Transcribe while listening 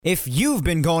If you've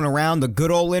been going around the good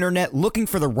old internet looking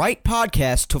for the right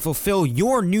podcast to fulfill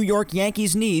your New York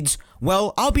Yankees needs,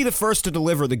 well, I'll be the first to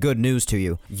deliver the good news to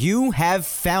you. You have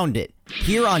found it.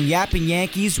 Here on Yapping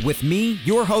Yankees with me,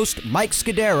 your host, Mike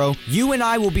Scudero, you and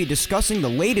I will be discussing the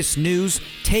latest news,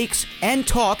 takes, and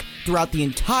talk throughout the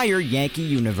entire Yankee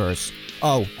universe.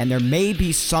 Oh, and there may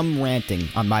be some ranting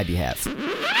on my behalf.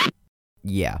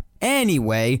 Yeah.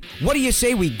 Anyway, what do you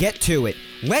say we get to it?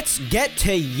 Let's get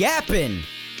to yapping!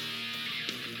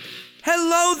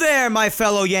 Hello there, my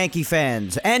fellow Yankee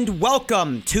fans, and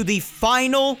welcome to the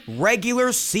final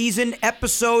regular season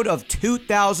episode of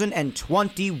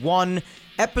 2021,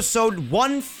 episode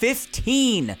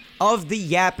 115 of the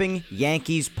Yapping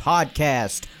Yankees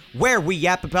podcast, where we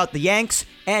yap about the Yanks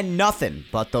and nothing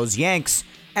but those Yanks.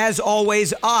 As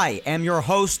always, I am your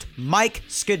host, Mike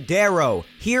Scudero,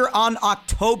 here on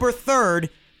October 3rd,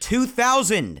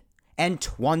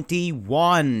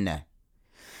 2021.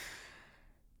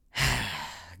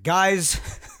 Guys,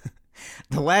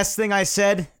 the last thing I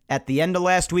said at the end of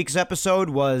last week's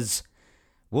episode was,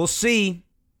 we'll see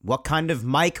what kind of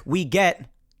Mike we get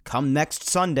come next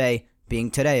Sunday,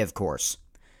 being today, of course.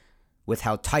 With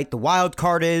how tight the wild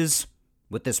card is,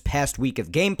 with this past week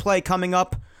of gameplay coming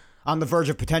up, on the verge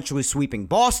of potentially sweeping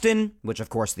Boston, which of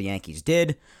course the Yankees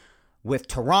did, with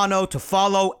Toronto to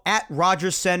follow at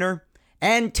Rogers Center,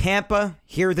 and Tampa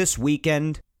here this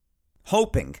weekend,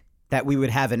 hoping that we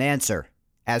would have an answer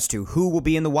as to who will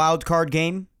be in the wild card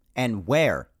game and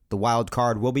where the wild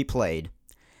card will be played.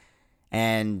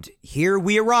 And here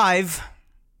we arrive,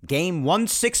 game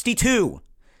 162,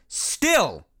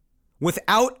 still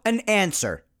without an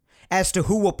answer as to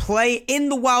who will play in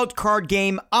the wild card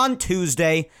game on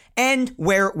Tuesday and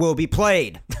where it will be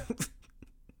played.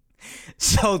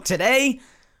 So today,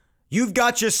 you've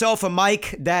got yourself a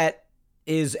Mike that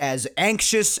is as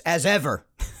anxious as ever.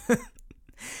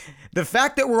 The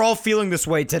fact that we're all feeling this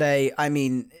way today, I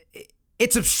mean,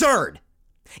 it's absurd,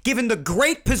 given the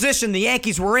great position the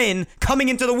Yankees were in coming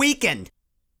into the weekend.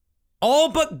 All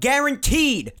but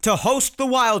guaranteed to host the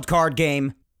wild card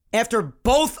game after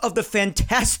both of the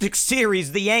fantastic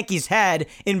series the Yankees had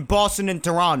in Boston and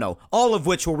Toronto, all of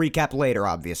which we'll recap later,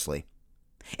 obviously.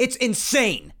 It's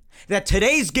insane that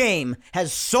today's game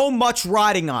has so much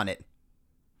riding on it.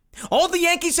 All the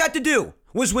Yankees had to do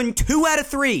was win 2 out of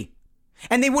 3,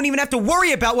 and they wouldn't even have to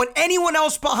worry about what anyone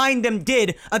else behind them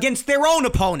did against their own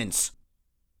opponents.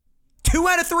 2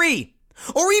 out of 3,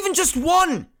 or even just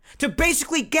 1, to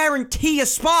basically guarantee a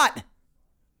spot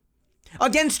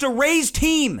against a Rays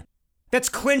team that's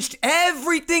clinched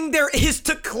everything there is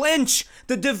to clinch: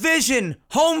 the division,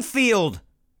 home field.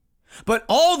 But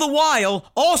all the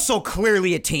while, also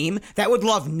clearly a team that would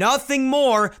love nothing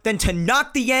more than to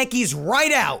knock the Yankees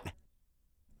right out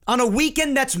on a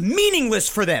weekend that's meaningless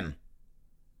for them.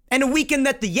 And a weekend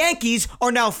that the Yankees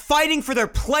are now fighting for their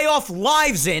playoff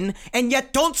lives in, and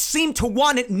yet don't seem to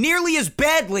want it nearly as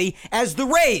badly as the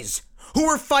Rays, who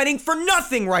are fighting for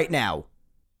nothing right now.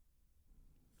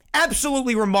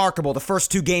 Absolutely remarkable, the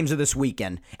first 2 games of this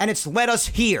weekend, and it's led us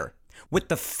here with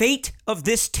the fate of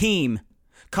this team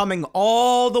coming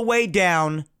all the way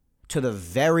down to the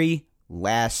very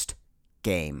last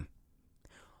game.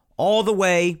 All the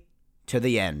way to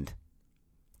the end.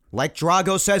 Like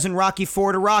Drago says in Rocky IV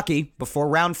to Rocky before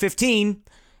round 15,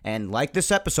 and like this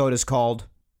episode is called,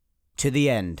 to the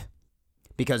end.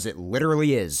 Because it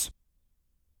literally is.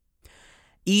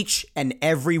 Each and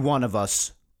every one of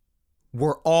us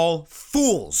were all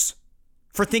fools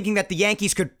for thinking that the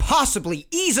Yankees could possibly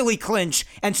easily clinch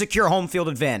and secure home field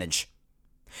advantage.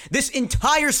 This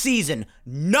entire season,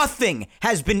 nothing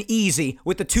has been easy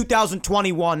with the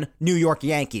 2021 New York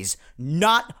Yankees.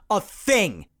 Not a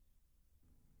thing.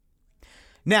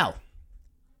 Now,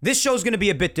 this show's going to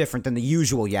be a bit different than the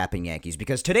usual Yapping Yankees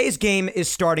because today's game is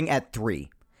starting at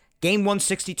 3. Game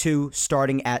 162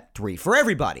 starting at 3 for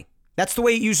everybody. That's the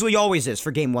way it usually always is for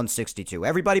game 162.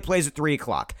 Everybody plays at 3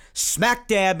 o'clock. Smack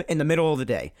dab in the middle of the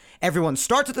day. Everyone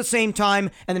starts at the same time,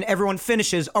 and then everyone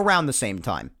finishes around the same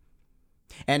time.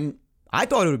 And I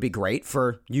thought it would be great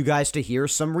for you guys to hear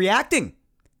some reacting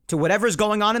to whatever's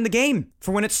going on in the game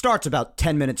for when it starts about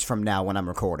 10 minutes from now when I'm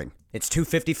recording. It's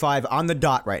 2:55 on the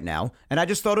dot right now, and I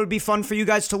just thought it would be fun for you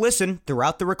guys to listen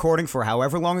throughout the recording for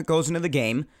however long it goes into the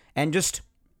game, and just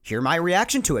hear my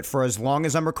reaction to it for as long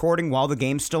as I'm recording while the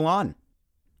game's still on.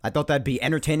 I thought that'd be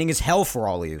entertaining as hell for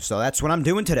all of you, so that's what I'm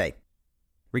doing today.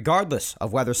 Regardless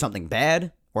of whether something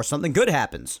bad or something good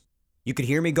happens, you could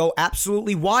hear me go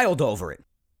absolutely wild over it,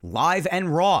 live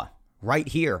and raw, right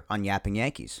here on Yapping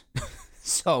Yankees.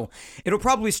 So it'll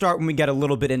probably start when we get a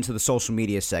little bit into the social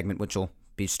media segment, which will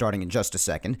be starting in just a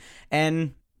second.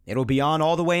 And it'll be on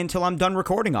all the way until I'm done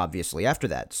recording, obviously, after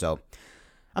that. So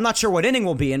I'm not sure what inning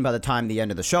we'll be in by the time the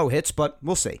end of the show hits, but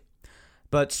we'll see.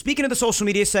 But speaking of the social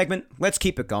media segment, let's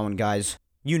keep it going, guys.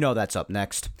 You know that's up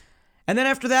next. And then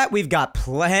after that, we've got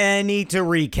plenty to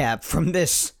recap from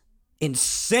this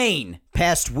insane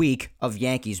past week of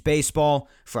Yankees baseball,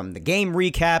 from the game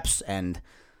recaps, and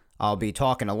I'll be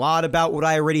talking a lot about what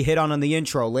I already hit on the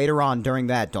intro later on during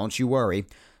that, don't you worry.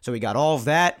 So we got all of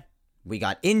that. We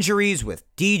got injuries with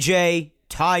DJ,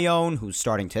 Taillon, who's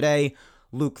starting today,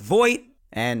 Luke Voit,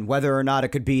 and whether or not it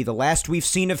could be the last we've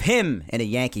seen of him in a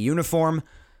Yankee uniform,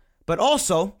 but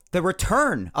also the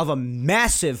return of a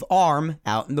massive arm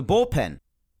out in the bullpen.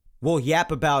 We'll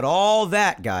yap about all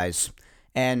that, guys,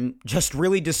 and just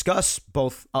really discuss,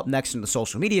 both up next in the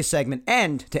social media segment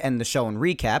and to end the show and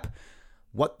recap,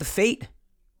 what the fate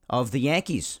of the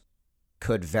Yankees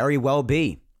could very well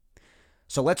be.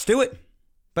 So let's do it.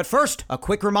 But first, a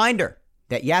quick reminder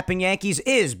that Yapping Yankees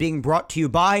is being brought to you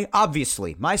by,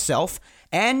 obviously, myself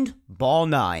and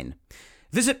Ball9.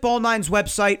 Visit Ball9's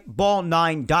website,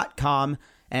 ball9.com,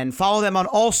 and follow them on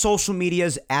all social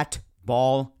medias at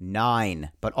Ball9.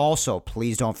 But also,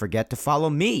 please don't forget to follow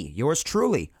me, yours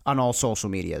truly, on all social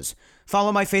medias.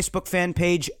 Follow my Facebook fan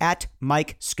page at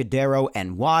Mike Scudero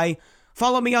NY.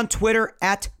 Follow me on Twitter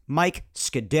at Mike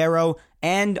Scudero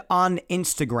and on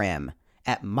Instagram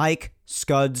at Mike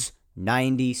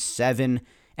Scuds97.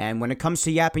 And when it comes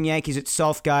to Yapping Yankees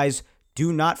itself, guys,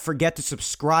 do not forget to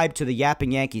subscribe to the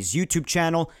Yapping Yankees YouTube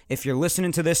channel. If you're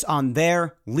listening to this on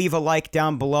there, leave a like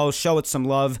down below, show it some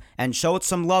love, and show it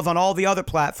some love on all the other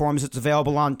platforms it's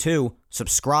available on too.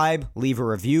 Subscribe, leave a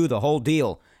review, the whole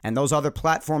deal. And those other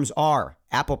platforms are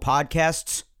Apple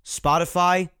Podcasts,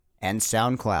 Spotify, and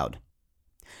SoundCloud.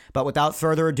 But without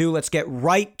further ado, let's get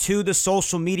right to the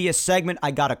social media segment.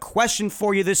 I got a question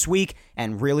for you this week,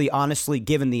 and really honestly,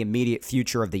 given the immediate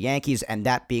future of the Yankees and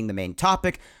that being the main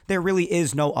topic, there really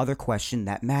is no other question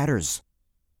that matters.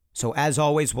 So as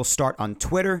always, we'll start on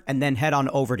Twitter and then head on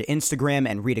over to Instagram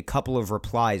and read a couple of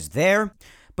replies there.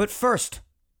 But first,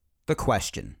 the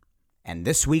question. And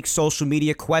this week's social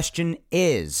media question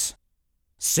is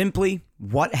simply,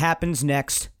 what happens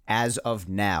next as of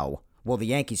now? Will the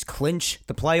Yankees clinch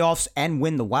the playoffs and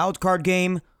win the wild card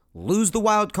game, lose the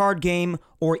wild card game,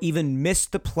 or even miss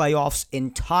the playoffs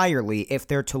entirely if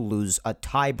they're to lose a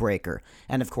tiebreaker?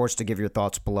 And of course, to give your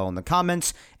thoughts below in the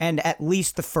comments, and at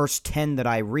least the first 10 that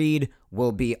I read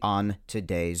will be on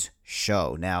today's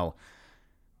show. Now,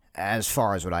 as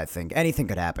far as what I think, anything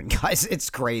could happen, guys. It's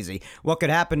crazy. What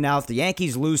could happen now if the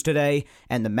Yankees lose today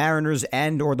and the Mariners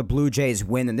and or the Blue Jays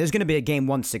win, and there's going to be a game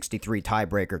 163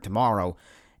 tiebreaker tomorrow.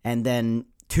 And then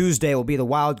Tuesday will be the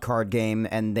wild card game,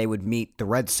 and they would meet the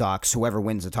Red Sox, whoever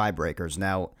wins the tiebreakers.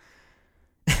 Now,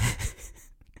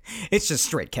 it's just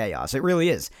straight chaos. It really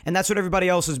is. And that's what everybody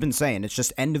else has been saying. It's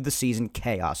just end of the season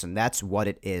chaos, and that's what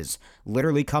it is.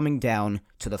 Literally coming down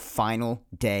to the final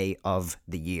day of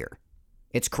the year.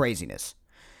 It's craziness.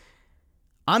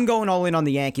 I'm going all in on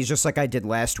the Yankees just like I did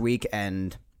last week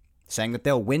and saying that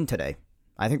they'll win today.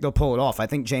 I think they'll pull it off. I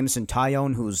think Jameson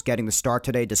Taillon, who's getting the start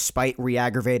today despite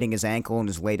re-aggravating his ankle in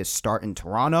his latest start in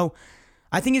Toronto,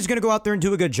 I think he's going to go out there and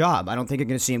do a good job. I don't think you're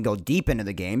going to see him go deep into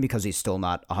the game because he's still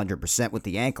not 100% with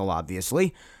the ankle,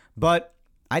 obviously. But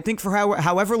I think for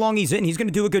however long he's in, he's going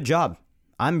to do a good job.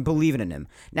 I'm believing in him.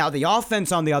 Now, the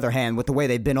offense, on the other hand, with the way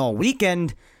they've been all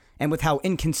weekend and with how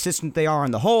inconsistent they are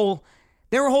on the whole,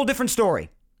 they're a whole different story.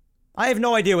 I have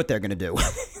no idea what they're going to do.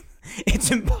 It's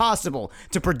impossible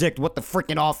to predict what the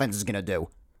freaking offense is going to do.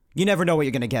 You never know what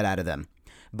you're going to get out of them.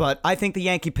 But I think the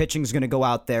Yankee pitching is going to go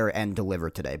out there and deliver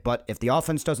today. But if the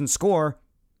offense doesn't score,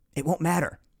 it won't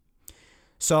matter.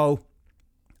 So,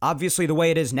 obviously the way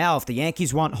it is now, if the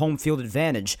Yankees want home field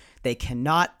advantage, they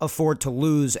cannot afford to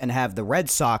lose and have the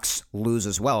Red Sox lose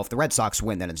as well. If the Red Sox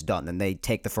win, then it's done. Then they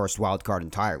take the first wild card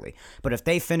entirely. But if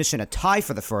they finish in a tie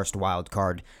for the first wild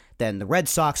card, then the Red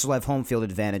Sox will have home field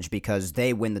advantage because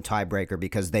they win the tiebreaker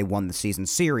because they won the season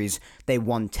series. They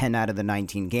won 10 out of the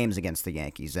 19 games against the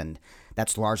Yankees, and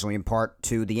that's largely in part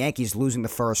to the Yankees losing the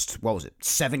first,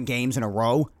 7 games in a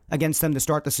row against them to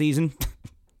start the season.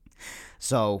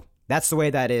 So that's the way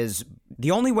that is.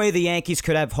 The only way the Yankees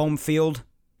could have home field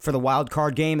for the wild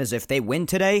card game is if they win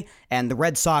today and the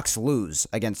Red Sox lose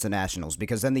against the Nationals,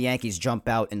 because then the Yankees jump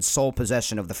out in sole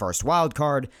possession of the first wild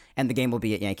card and the game will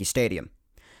be at Yankee Stadium.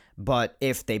 But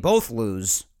if they both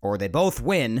lose or they both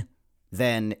win,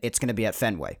 then it's going to be at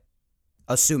Fenway.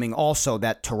 Assuming also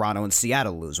that Toronto and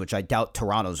Seattle lose, which I doubt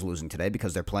Toronto's losing today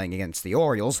because they're playing against the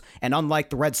Orioles. And unlike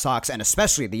the Red Sox and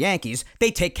especially the Yankees,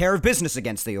 they take care of business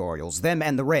against the Orioles, them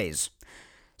and the Rays.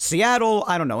 Seattle,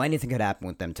 I don't know, anything could happen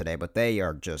with them today, but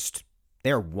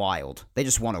they're wild. They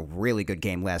just won a really good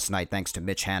game last night thanks to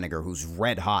Mitch Haniger, who's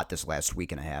red hot this last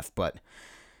week and a half, but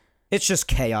it's just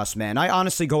chaos, man. I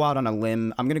honestly go out on a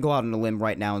limb. I'm going to go out on a limb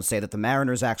right now and say that the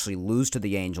Mariners actually lose to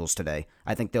the Angels today.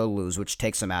 I think they'll lose, which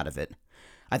takes them out of it.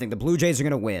 I think the Blue Jays are going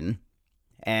to win,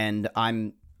 and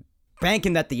I'm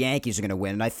banking that the Yankees are going to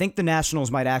win, and I think the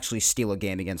Nationals might actually steal a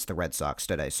game against the Red Sox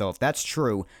today. So if that's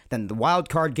true, then the wild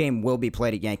card game will be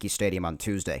played at Yankee Stadium on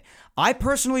Tuesday. I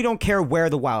personally don't care where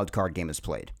the wild card game is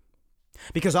played,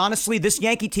 because honestly, this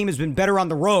Yankee team has been better on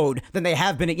the road than they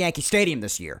have been at Yankee Stadium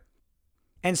this year.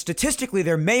 And statistically,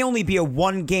 there may only be a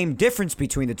one-game difference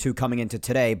between the two coming into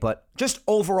today, but just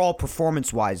overall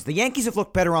performance-wise, the Yankees have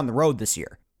looked better on the road this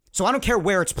year. So I don't care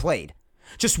where it's played.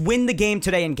 Just win the game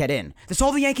today and get in. That's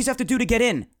all the Yankees have to do to get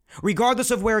in.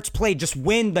 Regardless of where it's played, just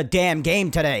win the damn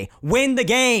game today. Win the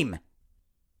game!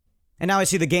 And now I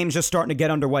see the game's just starting to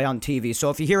get underway on TV, so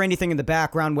if you hear anything in the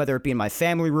background, whether it be in my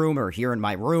family room or here in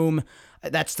my room,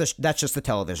 that's just the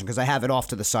television, because I have it off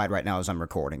to the side right now as I'm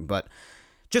recording. But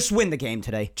just win the game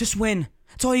today. Just win.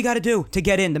 That's all you got to do to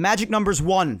get in. The magic number's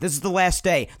 1. This is the last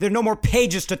day. There are no more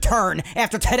pages to turn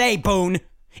after today, Boone.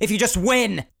 If you just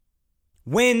win.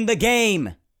 Win the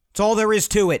game. That's all there is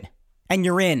to it. And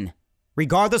you're in.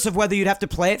 Regardless of whether you'd have to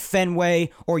play at Fenway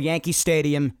or Yankee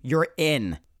Stadium, you're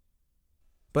in.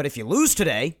 But if you lose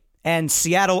today, and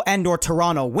Seattle and or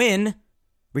Toronto win,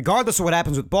 regardless of what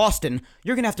happens with Boston,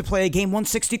 you're going to have to play a Game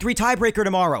 163 tiebreaker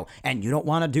tomorrow. And you don't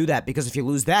want to do that, because if you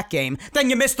lose that game, then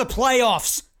you miss the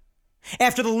playoffs.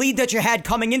 After the lead that you had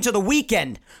coming into the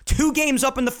weekend, 2 games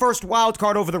up in the first wild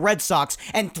card over the Red Sox,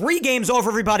 and 3 games over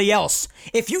everybody else.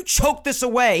 If you choke this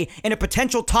away in a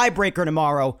potential tiebreaker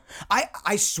tomorrow,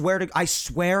 I swear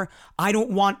I don't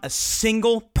want a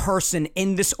single person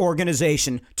in this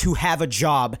organization to have a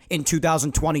job in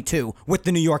 2022 with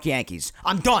the New York Yankees.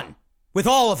 I'm done with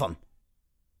all of them.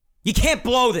 You can't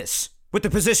blow this with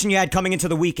the position you had coming into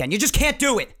the weekend. You just can't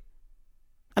do it.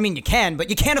 I mean, you can,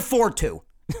 but you can't afford to.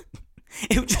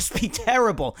 It would just be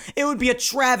terrible. It would be a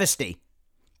travesty.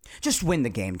 Just win the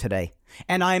game today.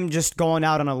 And I'm just going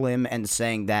out on a limb and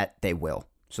saying that they will.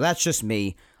 So that's just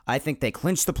me. I think they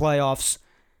clinch the playoffs.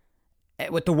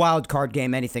 With the wild card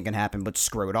game, anything can happen, but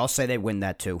screw it. I'll say they win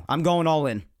that too. I'm going all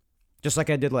in. Just like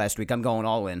I did last week, I'm going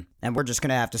all in. And we're just going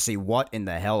to have to see what in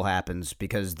the hell happens,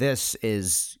 because this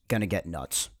is going to get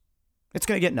nuts. It's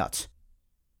going to get nuts.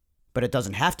 But it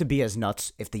doesn't have to be as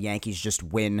nuts if the Yankees just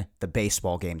win the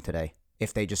baseball game today.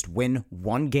 If they just win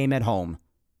one game at home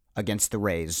against the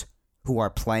Rays, who are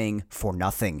playing for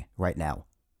nothing right now.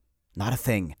 Not a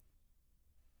thing.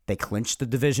 They clinched the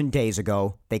division days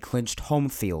ago. They clinched home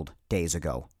field days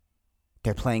ago.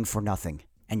 They're playing for nothing.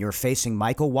 And you're facing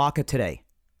Michael Wacha today,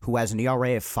 who has an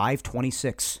ERA of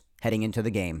 5.26 heading into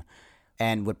the game,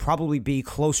 and would probably be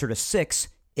closer to 6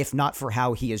 if not for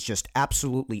how he has just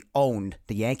absolutely owned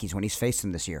the Yankees when he's faced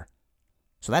them this year.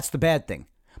 So that's the bad thing.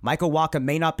 Michael Wacha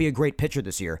may not be a great pitcher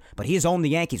this year, but he has owned the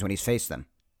Yankees when he's faced them.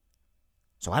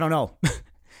 So I don't know.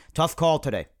 Tough call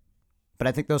today. But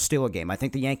I think they'll steal a game. I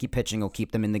think the Yankee pitching will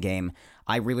keep them in the game.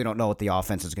 I really don't know what the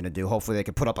offense is going to do. Hopefully they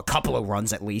can put up a couple of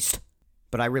runs at least.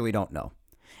 But I really don't know.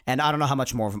 And I don't know how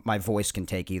much more my voice can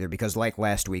take either, because like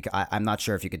last week, I'm not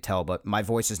sure if you could tell, but my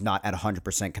voice is not at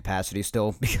 100% capacity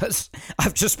still, because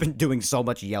I've just been doing so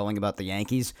much yelling about the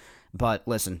Yankees. But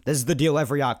listen, this is the deal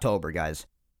every October, guys.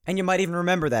 And you might even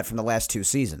remember that from the last 2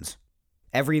 seasons.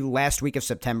 Every last week of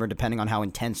September, depending on how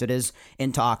intense it is,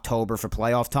 into October for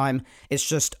playoff time, it's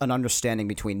just an understanding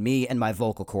between me and my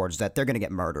vocal cords that they're going to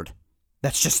get murdered.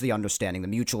 That's just the understanding, the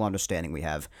mutual understanding we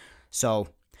have. So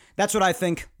that's what I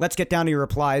think. Let's get down to your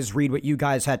replies, read what you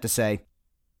guys had to say.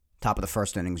 Top of the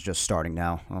first inning's just starting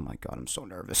now. Oh my God, I'm so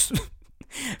nervous.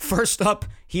 First up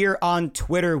here on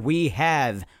Twitter, we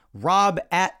have Rob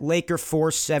at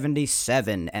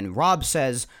Laker477. And Rob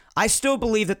says, I still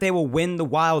believe that they will win the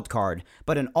wild card,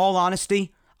 but in all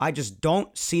honesty, I just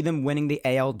don't see them winning the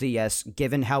ALDS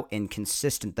given how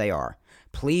inconsistent they are.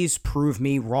 Please prove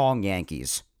me wrong,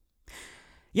 Yankees.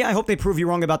 Yeah, I hope they prove you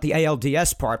wrong about the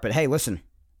ALDS part, but hey, listen.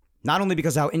 Not only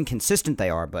because of how inconsistent they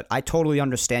are, but I totally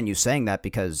understand you saying that,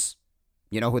 because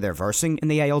you know who they're versing in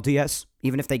the ALDS,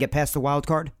 even if they get past the wild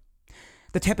card?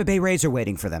 The Tampa Bay Rays are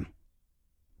waiting for them.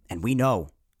 And we know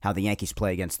how the Yankees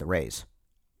play against the Rays.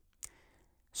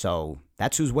 So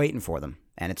that's who's waiting for them.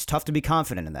 And it's tough to be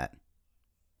confident in that.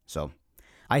 So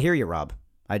I hear you, Rob.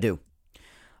 I do.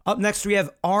 Up next, we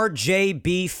have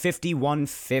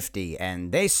RJB5150.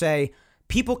 And they say,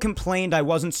 people complained I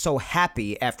wasn't so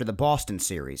happy after the Boston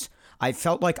series. I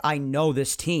felt like I know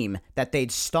this team, that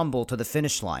they'd stumble to the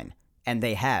finish line. And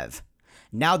they have.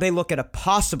 Now they look at a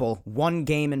possible one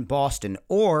game in Boston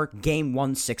or game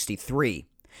 163.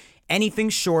 Anything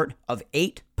short of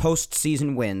 8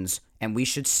 postseason wins, and we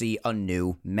should see a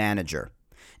new manager.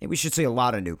 And we should see a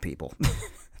lot of new people.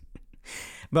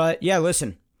 But yeah,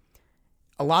 listen.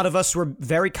 A lot of us were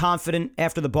very confident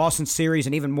after the Boston series,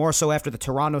 and even more so after the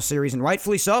Toronto series, and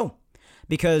rightfully so,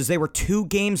 because they were 2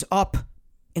 games up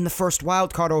in the first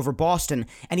wild card over Boston,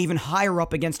 and even higher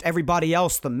up against everybody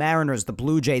else, the Mariners, the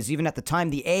Blue Jays, even at the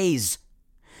time, the A's.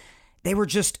 It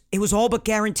was all but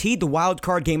guaranteed the wild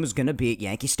card game was going to be at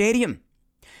Yankee Stadium.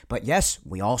 But yes,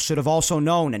 we all should have also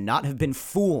known and not have been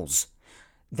fools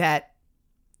that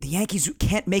the Yankees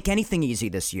can't make anything easy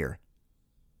this year.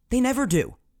 They never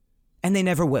do. And they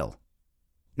never will.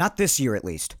 Not this year, at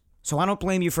least. So I don't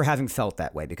blame you for having felt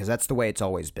that way, because that's the way it's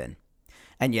always been.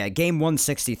 And yeah, game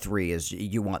 163 is,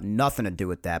 you want nothing to do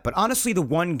with that. But honestly, the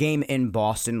one game in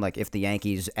Boston, like if the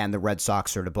Yankees and the Red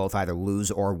Sox are to both either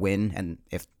lose or win, and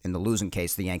if in the losing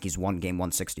case the Yankees won game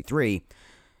 163,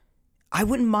 I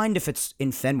wouldn't mind if it's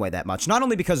in Fenway that much. Not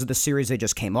only because of the series they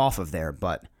just came off of there,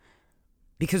 but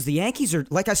because the Yankees are,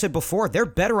 like I said before, they're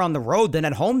better on the road than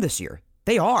at home this year.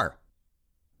 They are.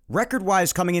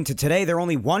 Record-wise coming into today, they're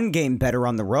only 1 game better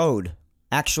on the road,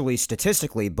 actually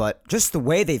statistically, but just the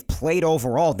way they've played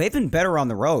overall, they've been better on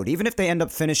the road. Even if they end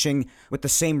up finishing with the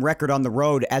same record on the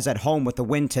road as at home with the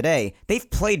win today, they've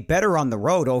played better on the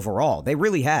road overall. They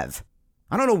really have.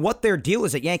 I don't know what their deal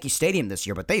is at Yankee Stadium this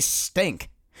year, but they stink.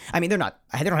 I mean, they don't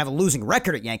have a losing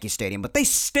record at Yankee Stadium, but they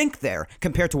stink there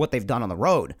compared to what they've done on the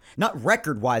road. Not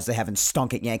record-wise, they haven't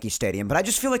stunk at Yankee Stadium, but I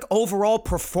just feel like overall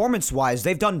performance-wise,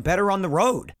 they've done better on the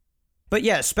road. But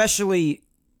yeah, especially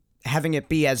having it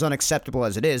be as unacceptable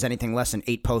as it is, anything less than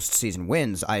 8 postseason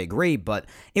wins, I agree, but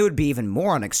it would be even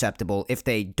more unacceptable if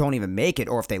they don't even make it,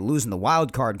 or if they lose in the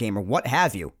wild card game, or what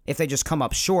have you, if they just come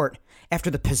up short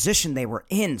after the position they were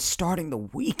in starting the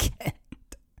weekend.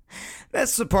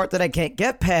 That's the part that I can't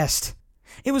get past.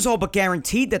 It was all but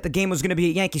guaranteed that the game was going to be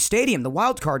at Yankee Stadium, the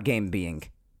wild card game being.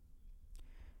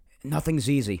 Nothing's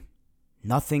easy.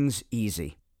 Nothing's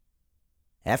easy.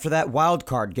 After that wild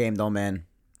card game, though, man,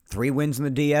 3 wins in the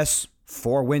DS,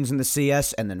 4 wins in the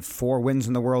CS, and then 4 wins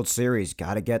in the World Series.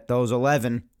 Gotta get those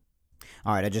 11.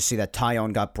 All right, I just see that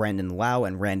Taillon got Brandon Lowe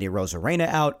and Randy Arozarena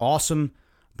out. Awesome.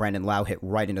 Brandon Lowe hit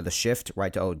right into the shift,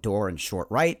 right to Odor and short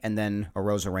right, and then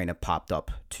Arozarena popped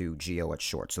up to Gio at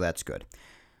short, so that's good.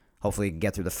 Hopefully he can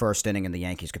get through the first inning and the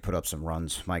Yankees could put up some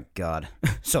runs. My God.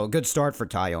 So a good start for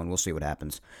Taillon. We'll see what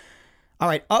happens. All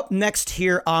right, up next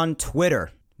here on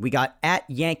Twitter, we got at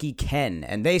Yankee Ken,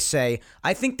 and they say,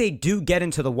 I think they do get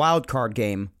into the wild card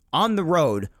game on the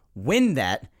road, win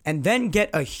that, and then get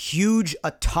a huge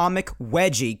atomic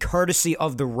wedgie courtesy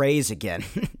of the Rays again.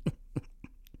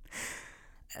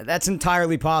 That's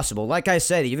entirely possible. Like I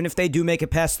said, even if they do make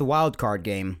it past the wild card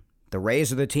game, the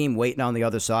Rays are the team waiting on the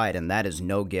other side, and that is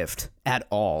no gift at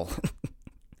all.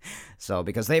 So,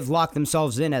 because they've locked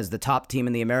themselves in as the top team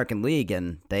in the American League,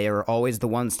 and they are always the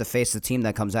ones to face the team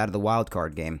that comes out of the wild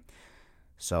card game.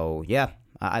 So, yeah,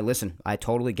 I listen, I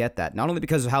totally get that. Not only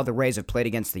because of how the Rays have played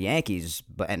against the Yankees,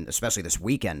 and especially this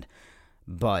weekend,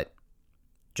 but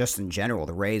just in general,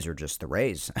 the Rays are just the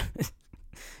Rays.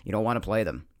 You don't want to play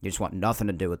them. You just want nothing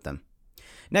to do with them.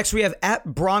 Next, we have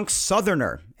at Bronx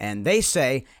Southerner, and they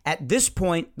say, at this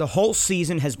point, the whole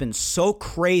season has been so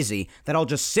crazy that I'll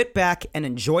just sit back and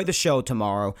enjoy the show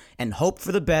tomorrow and hope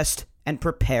for the best and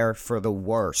prepare for the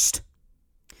worst.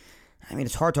 I mean,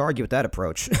 it's hard to argue with that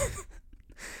approach.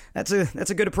 That's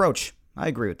a good approach. I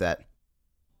agree with that.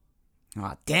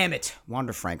 Ah, damn it.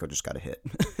 Wander Franco just got a hit.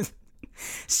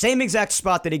 Same exact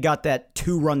spot that he got that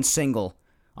 2-run single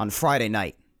on Friday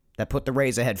night that put the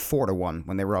Rays ahead 4-1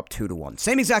 when they were up 2-1.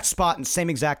 Same exact spot and same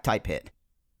exact type hit.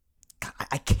 God,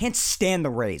 I can't stand the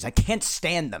Rays. I can't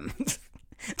stand them.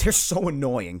 They're so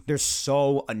annoying. They're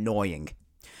so annoying.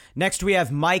 Next, we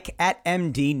have Mike at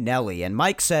MD Nelly, and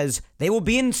Mike says they will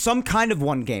be in some kind of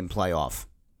one-game playoff.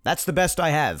 That's the best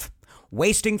I have.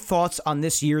 Wasting thoughts on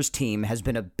this year's team has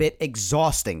been a bit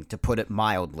exhausting, to put it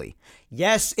mildly.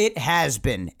 Yes, it has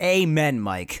been. Amen,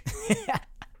 Mike.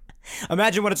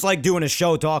 Imagine what it's like doing a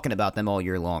show talking about them all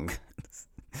year long.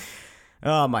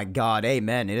 Oh my God,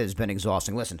 amen. It has been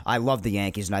exhausting. Listen, I love the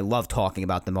Yankees and I love talking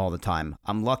about them all the time.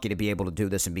 I'm lucky to be able to do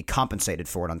this and be compensated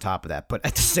for it on top of that. But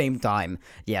at the same time,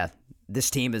 yeah, this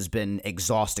team has been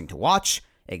exhausting to watch,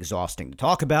 exhausting to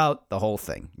talk about, the whole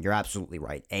thing. You're absolutely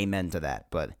right. Amen to that.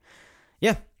 But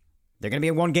yeah, they're going to be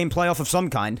a one-game playoff of some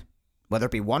kind, whether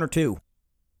it be 1 or 2.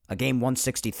 A game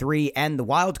 163 and the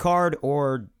wild card,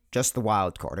 or just the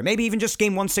wild card. Or maybe even just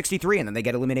game 163 and then they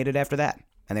get eliminated after that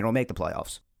and they don't make the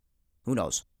playoffs. Who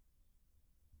knows?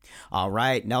 All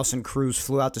right, Nelson Cruz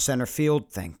flew out to center field.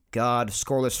 Thank God.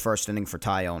 Scoreless first inning for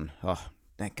Tyone. Oh,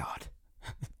 thank God.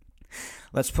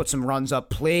 Let's put some runs up.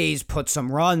 Please put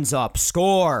some runs up.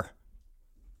 Score.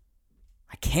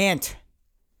 I can't.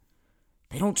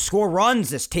 They don't score runs,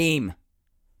 this team.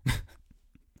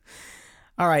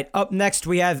 All right, up next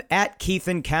we have at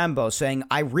Keithan Cambo saying,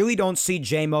 I really don't see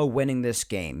J-Mo winning this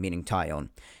game, meaning Tyone.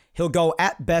 He'll go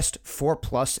at best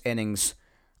 4+ innings.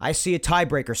 I see a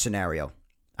tiebreaker scenario.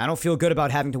 I don't feel good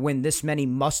about having to win this many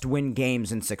must-win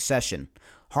games in succession.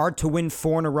 Hard to win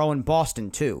 4 in a row in Boston,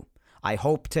 too. I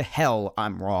hope to hell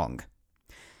I'm wrong.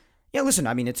 Yeah, listen,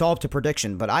 I mean, it's all up to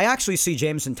prediction, but I actually see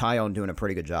Jameson Taillon doing a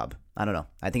pretty good job. I don't know.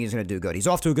 I think he's going to do good. He's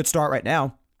off to a good start right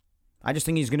now. I just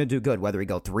think he's going to do good, whether he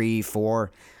go 3,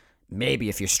 4, maybe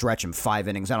if you stretch him 5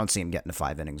 innings. I don't see him getting to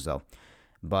 5 innings, though.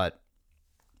 But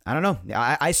I don't know.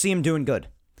 I see him doing good.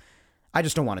 I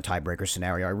just don't want a tiebreaker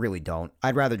scenario. I really don't.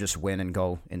 I'd rather just win and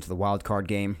go into the wild card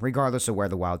game, regardless of where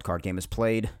the wild card game is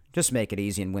played. Just make it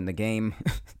easy and win the game.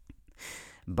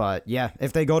 But yeah,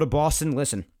 if they go to Boston,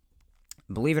 listen,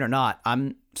 believe it or not,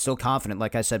 I'm still confident,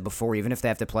 like I said before, even if they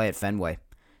have to play at Fenway.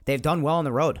 They've done well on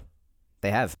the road.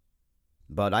 They have.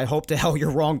 But I hope to hell you're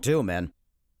wrong too, man.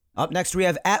 Up next, we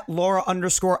have at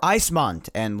Laura_Icemont,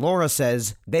 and Laura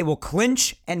says they will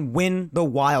clinch and win the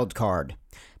wild card.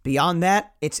 Beyond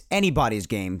that, it's anybody's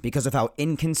game because of how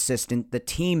inconsistent the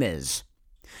team is.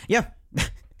 Yeah,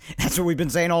 that's what we've been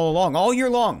saying all along, all year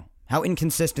long, how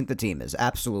inconsistent the team is.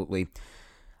 Absolutely.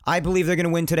 I believe they're going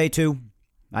to win today, too.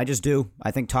 I just do.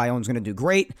 I think Taillon's going to do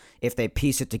great. If they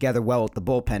piece it together well with the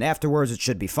bullpen afterwards, it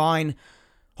should be fine.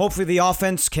 Hopefully the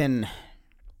offense can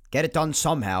get it done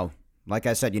somehow. Like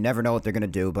I said, you never know what they're going to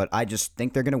do, but I just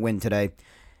think they're going to win today.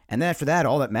 And then after that,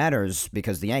 all that matters,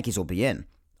 because the Yankees will be in,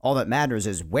 all that matters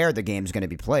is where the game's going to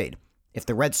be played. If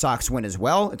the Red Sox win as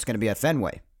well, it's going to be at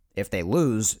Fenway. If they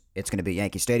lose, it's going to be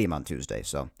Yankee Stadium on Tuesday.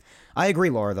 So I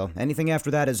agree, Laura, though. Anything after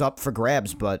that is up for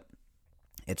grabs, but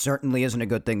it certainly isn't a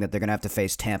good thing that they're going to have to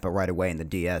face Tampa right away in the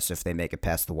DS if they make it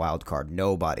past the wild card.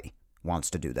 Nobody wants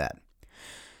to do that.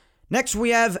 Next, we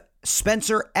have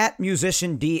Spencer at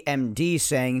Musician DMD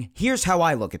saying, here's how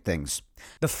I look at things.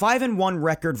 The 5-1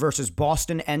 record versus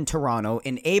Boston and Toronto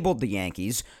enabled the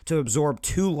Yankees to absorb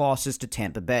 2 losses to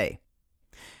Tampa Bay.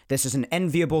 This is an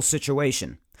enviable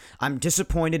situation. I'm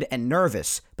disappointed and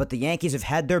nervous, but the Yankees have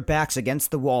had their backs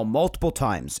against the wall multiple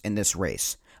times in this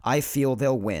race. I feel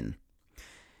they'll win.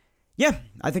 Yeah,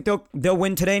 I think they'll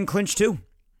win today and clinch too.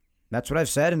 That's what I've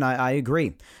said, and I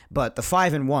agree. But the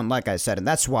 5-1, like I said, and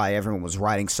that's why everyone was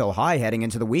riding so high heading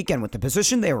into the weekend with the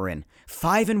position they were in.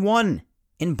 5-1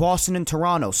 in Boston and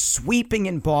Toronto, sweeping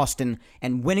in Boston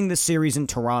and winning the series in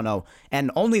Toronto,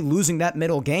 and only losing that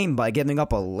middle game by giving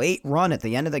up a late run at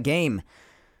the end of the game.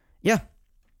 Yeah,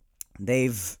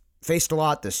 they've faced a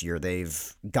lot this year.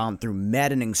 They've gone through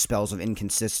maddening spells of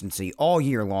inconsistency all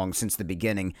year long since the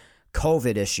beginning.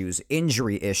 COVID issues,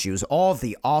 injury issues, all of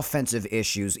the offensive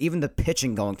issues, even the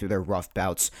pitching going through their rough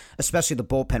bouts, especially the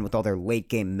bullpen with all their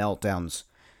late-game meltdowns.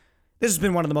 This has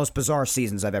been one of the most bizarre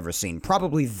seasons I've ever seen.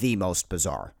 Probably the most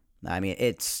bizarre. I mean,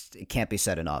 it can't be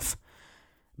said enough.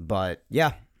 But,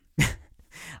 yeah,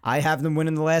 I have them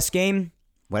winning the last game.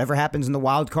 Whatever happens in the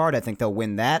wild card, I think they'll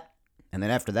win that. And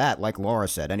then after that, like Laura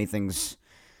said, anything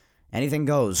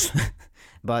goes.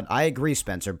 But I agree,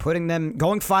 Spencer.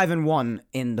 Going 5-1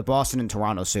 in the Boston and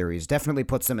Toronto series definitely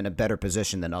puts them in a better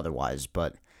position than otherwise.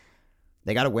 But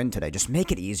they got to win today. Just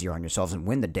make it easier on yourselves and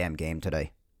win the damn game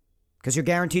today. Because you're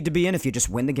guaranteed to be in if you just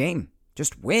win the game.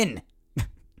 Just win.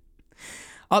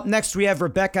 Up next, we have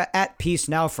Rebecca at Peace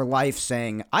Now for Life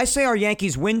saying, I say our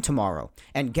Yankees win tomorrow,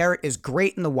 and Garrett is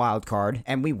great in the wild card,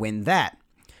 and we win that.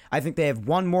 I think they have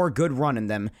one more good run in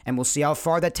them, and we'll see how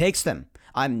far that takes them.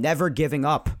 I'm never giving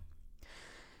up.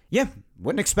 Yeah,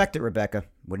 wouldn't expect it, Rebecca.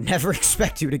 Would never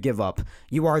expect you to give up.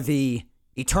 You are the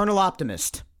eternal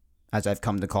optimist, as I've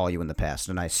come to call you in the past,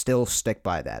 and I still stick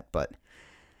by that. But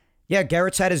yeah,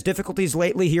 Garrett's had his difficulties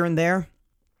lately here and there.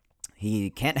 He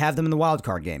can't have them in the wild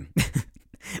card game.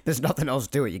 There's nothing else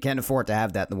to it. You can't afford to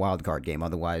have that in the wild card game.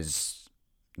 Otherwise,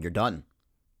 you're done.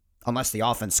 Unless the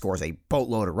offense scores a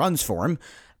boatload of runs for him.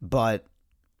 But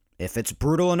if it's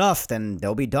brutal enough, then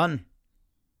they'll be done.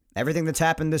 Everything that's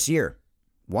happened this year.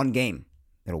 One game.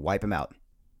 It'll wipe him out.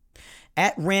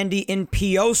 At Randy in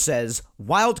PO says,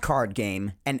 wild card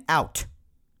game and out.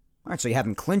 All right, so you have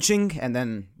him clinching and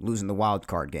then losing the wild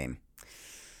card game.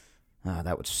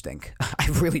 That would stink. I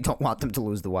really don't want them to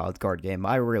lose the wild card game.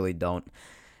 I really don't.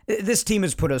 This team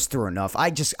has put us through enough.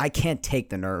 I can't take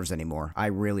the nerves anymore. I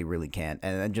really, really can't.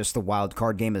 And just the wild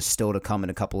card game is still to come in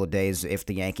a couple of days if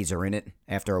the Yankees are in it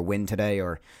after a win today,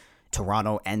 or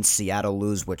Toronto and Seattle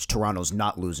lose, which Toronto's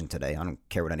not losing today. I don't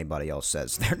care what anybody else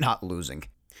says. They're not losing.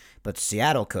 But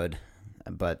Seattle could.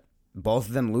 But both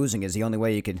of them losing is the only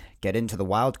way you could get into the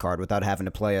wild card without having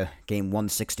to play a game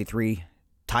 163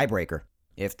 tiebreaker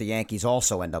if the Yankees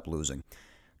also end up losing.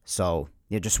 So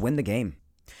you just win the game.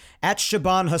 At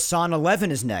Shaban Hassan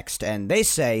 11 is next, and they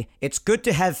say, it's good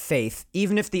to have faith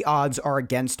even if the odds are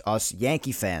against us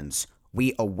Yankee fans.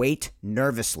 We await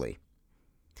nervously.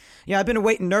 Yeah, I've been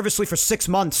awaiting nervously for 6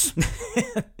 months.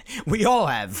 We all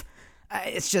have.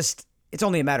 It's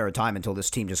only a matter of time until this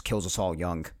team just kills us all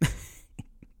young.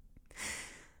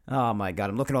 Oh my God,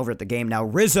 I'm looking over at the game now.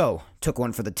 Rizzo took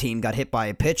one for the team, got hit by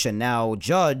a pitch, and now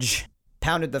Judge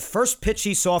pounded the first pitch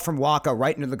he saw from Waka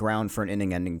right into the ground for an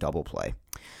inning-ending double play.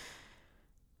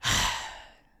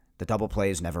 The double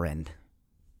plays never end.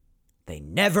 They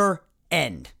never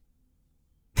end.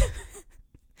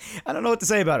 I don't know what to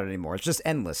say about it anymore. It's just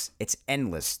endless. It's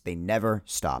endless. They never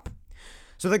stop.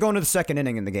 So they're going to the second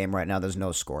inning in the game right now. There's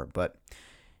no score. But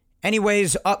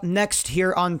anyways, up next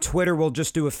here on Twitter, we'll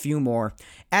just do a few more.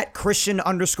 At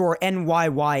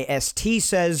Christian_NYYST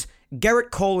says,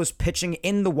 Garrett Cole is pitching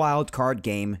in the wild card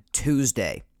game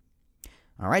Tuesday.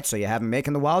 All right, so you have him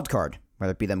making the wild card,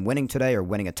 whether it be them winning today or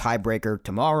winning a tiebreaker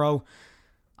tomorrow.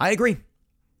 I agree.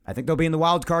 I think they'll be in the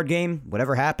wild card game,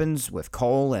 whatever happens with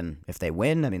Cole, and if they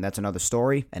win, I mean, that's another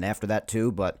story, and after that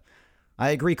too, but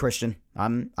I agree, Christian.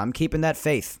 I'm keeping that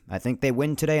faith. I think they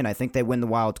win today, and I think they win the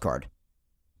wild card.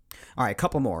 All right, a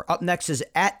couple more. Up next is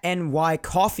at NY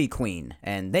Coffee Queen,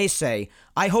 and they say,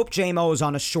 I hope J-Mo is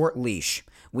on a short leash.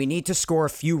 We need to score a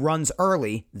few runs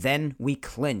early, then we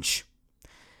clinch.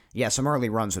 Yeah, some early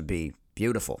runs would be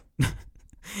beautiful.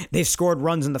 They've scored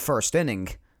runs in the first inning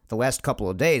the last couple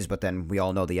of days, but then we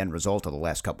all know the end result of the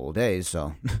last couple of days,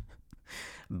 so.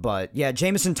 But yeah,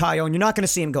 Jameson Taillon, you're not going to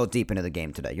see him go deep into the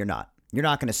game today. You're not. You're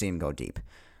not going to see him go deep.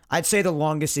 I'd say the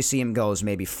longest you see him go is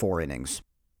maybe 4 innings,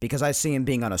 because I see him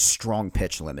being on a strong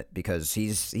pitch limit, because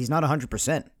he's not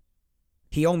 100%.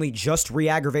 He only just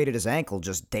re-aggravated his ankle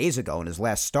just days ago in his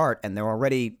last start, and they're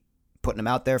already putting him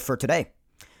out there for today.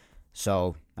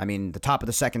 So, I mean, the top of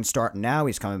the second start now,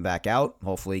 he's coming back out.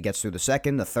 Hopefully he gets through the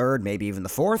second, the third, maybe even the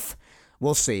fourth.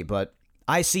 We'll see, but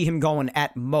I see him going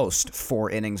at most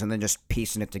 4 innings and then just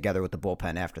piecing it together with the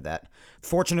bullpen after that.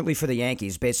 Fortunately for the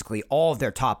Yankees, basically all of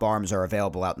their top arms are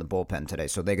available out in the bullpen today,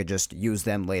 so they could just use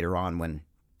them later on when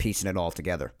piecing it all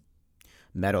together.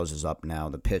 Meadows is up now.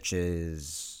 The pitch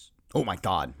is... Oh my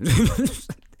God.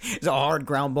 It's a hard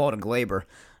ground ball to Glaber.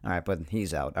 All right, but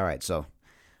he's out. All right, so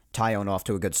Taillon off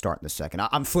to a good start in the second.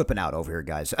 I'm flipping out over here,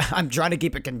 guys. I'm trying to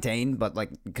keep it contained, but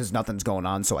because nothing's going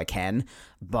on, so I can.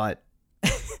 But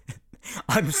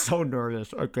I'm so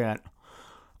nervous. I can't.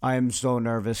 I am so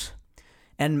nervous.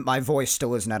 And my voice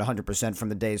still isn't at 100% from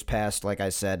the days past. Like I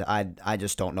said, I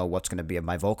just don't know what's going to be of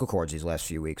my vocal cords these last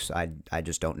few weeks. I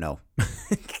just don't know.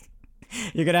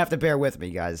 You're going to have to bear with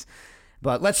me, guys.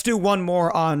 But let's do one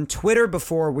more on Twitter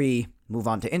before we move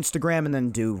on to Instagram and then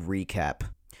do recap.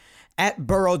 At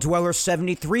Burrow Dweller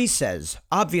 73 says,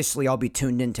 obviously I'll be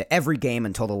tuned into every game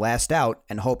until the last out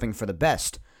and hoping for the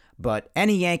best. But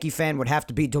any Yankee fan would have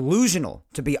to be delusional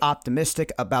to be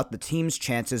optimistic about the team's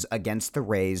chances against the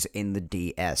Rays in the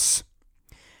DS.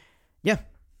 Yeah,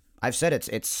 I've said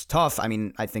it's tough. I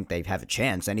mean, I think they have a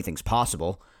chance. Anything's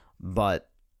possible. But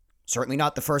certainly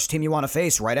not the first team you want to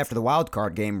face right after the wild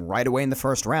card game right away in the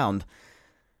first round.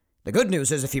 The good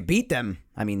news is if you beat them,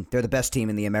 I mean, they're the best team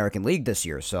in the American League this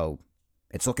year, so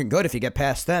it's looking good if you get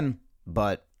past them.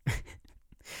 But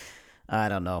I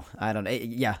don't know.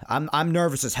 Yeah, I'm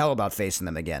nervous as hell about facing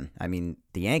them again. I mean,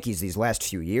 the Yankees these last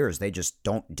few years, they just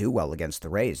don't do well against the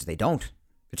Rays. They don't.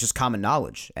 It's just common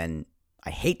knowledge, and I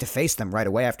hate to face them right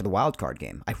away after the wild card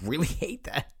game. I really hate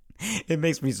that. It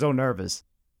makes me so nervous.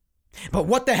 But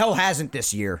what the hell hasn't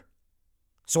this year?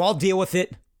 So I'll deal with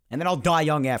it, and then I'll die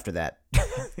young after that.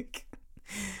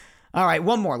 All right,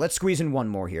 one more. Let's squeeze in one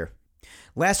more here.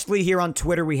 Lastly, here on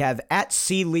Twitter, we have at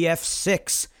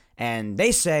CLeF6, and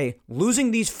they say,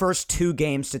 losing these first 2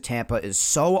 games to Tampa is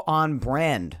so on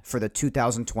brand for the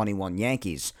 2021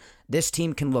 Yankees. This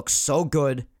team can look so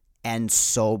good and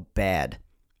so bad.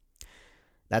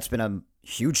 That's been a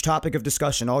huge topic of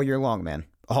discussion all year long, man.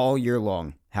 All year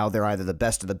long. How they're either the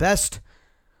best of the best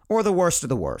or the worst of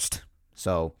the worst.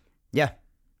 So, yeah,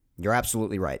 you're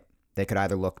absolutely right. They could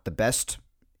either look the best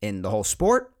in the whole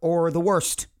sport or the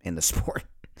worst in the sport.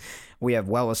 We have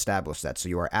well established that, so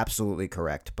you are absolutely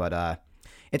correct. But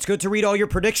it's good to read all your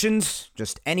predictions.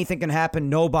 Just anything can happen.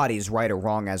 Nobody's right or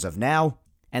wrong as of now,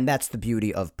 and that's the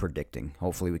beauty of predicting.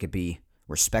 Hopefully we could be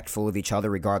respectful of each other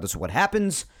regardless of what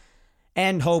happens,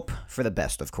 And hope for the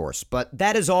best, of course. But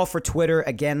that is all for Twitter.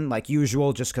 Again, like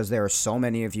usual, just because there are so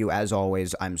many of you, as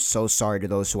always, I'm so sorry to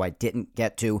those who I didn't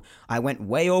get to. I went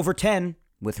way over 10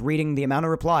 with reading the amount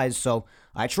of replies, so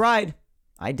I tried.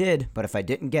 I did. But if I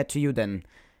didn't get to you, then,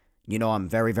 I'm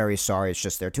very, very sorry. It's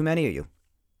just there are too many of you.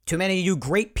 Too many of you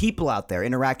great people out there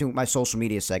interacting with my social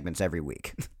media segments every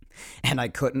week. And I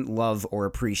couldn't love or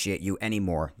appreciate you any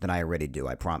more than I already do.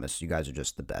 I promise. You guys are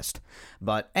just the best.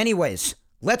 But anyways,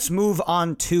 let's move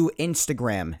on to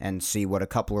Instagram and see what a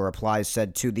couple of replies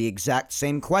said to the exact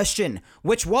same question,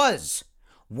 which was,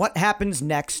 what happens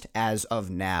next as of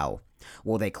now?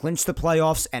 Will they clinch the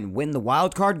playoffs and win the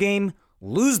wild card game,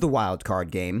 lose the wild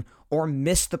card game, or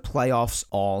miss the playoffs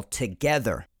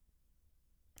altogether?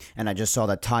 And I just saw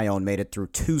that Tyone made it through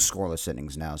 2 scoreless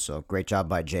innings now, so great job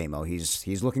by JMO.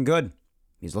 He's looking good.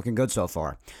 He's looking good so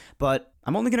far. But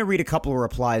I'm only going to read a couple of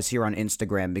replies here on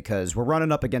Instagram because we're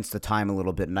running up against the time a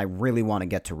little bit, and I really want to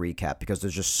get to recap because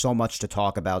there's just so much to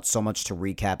talk about, so much to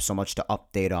recap, so much to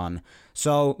update on.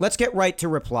 So let's get right to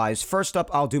replies. First up,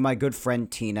 I'll do my good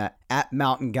friend Tina at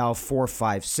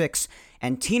MountainGal456.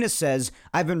 And Tina says,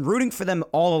 I've been rooting for them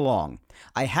all along.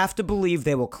 I have to believe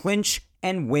they will clinch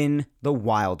and win the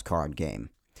wild card game.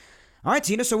 All right,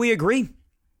 Tina, so we agree.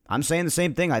 I'm saying the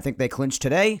same thing. I think they clinch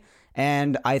today,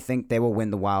 and I think they will win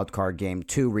the wild card game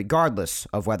too, regardless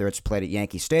of whether it's played at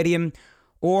Yankee Stadium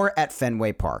or at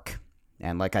Fenway Park.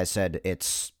 And like I said,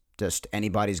 it's just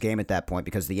anybody's game at that point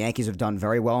because the Yankees have done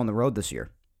very well on the road this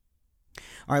year.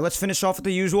 All right, let's finish off with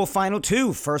the usual final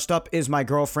 2. First up is my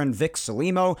girlfriend Vic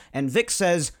Salimo, and Vic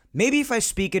says, maybe if I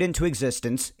speak it into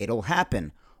existence, it'll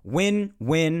happen. Win,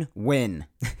 win, win.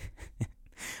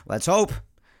 Let's hope,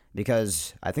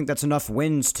 because I think that's enough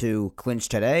wins to clinch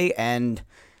today and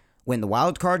win the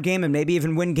wild card game and maybe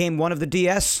even win game 1 of the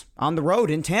DS on the road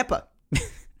in Tampa.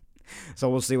 So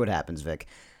we'll see what happens, Vic.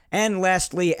 And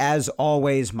lastly, as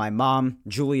always, my mom,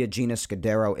 Julia Gina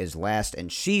Scudero, is last,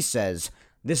 and she says,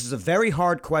 this is a very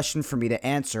hard question for me to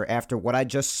answer after what I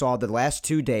just saw the last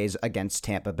 2 days against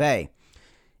Tampa Bay.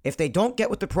 If they don't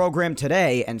get with the program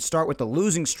today and start with the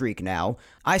losing streak now,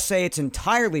 I say it's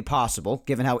entirely possible,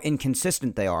 given how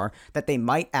inconsistent they are, that they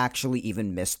might actually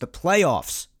even miss the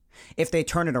playoffs. If they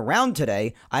turn it around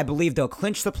today, I believe they'll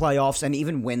clinch the playoffs and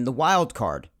even win the wild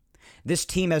card. This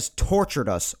team has tortured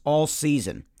us all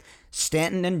season.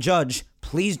 Stanton and Judge,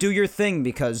 please do your thing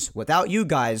because without you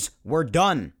guys, we're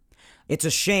done. It's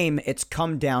a shame it's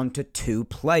come down to 2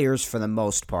 players for the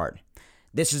most part.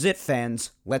 This is it,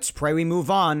 fans. Let's pray we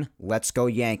move on. Let's go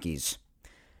Yankees.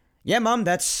 Yeah, Mom,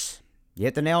 you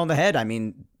hit the nail on the head. I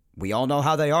mean, we all know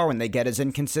how they are when they get as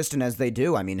inconsistent as they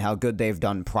do. I mean, how good they've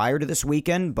done prior to this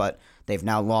weekend, but they've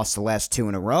now lost the last 2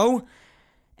 in a row.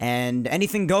 And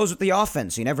anything goes with the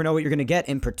offense. You never know what you're going to get,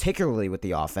 in particularly with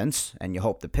the offense. And you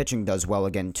hope the pitching does well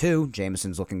again, too.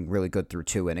 Jameson's looking really good through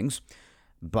 2 innings.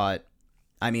 But,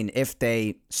 I mean, if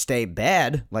they stay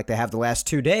bad like they have the last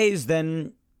 2 days,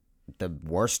 then the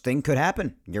worst thing could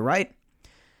happen. You're right.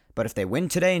 But if they win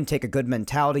today and take a good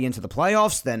mentality into the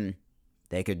playoffs, then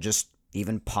they could just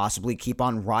even possibly keep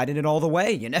on riding it all the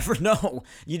way. You never know.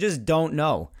 You just don't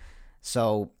know.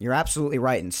 So you're absolutely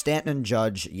right. And Stanton and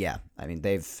Judge, yeah, I mean,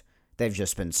 they've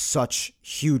just been such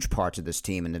huge parts of this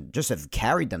team and just have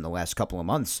carried them the last couple of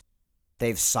months.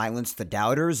 They've silenced the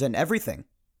doubters and everything.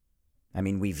 I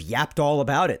mean, we've yapped all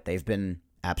about it. They've been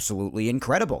absolutely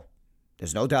incredible.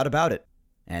 There's no doubt about it.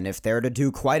 And if they're to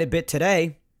do quite a bit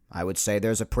today, I would say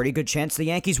there's a pretty good chance the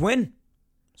Yankees win.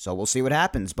 So we'll see what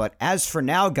happens. But as for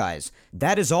now, guys,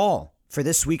 that is all for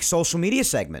this week's social media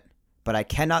segment. But I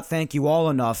cannot thank you all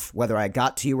enough, whether I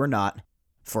got to you or not,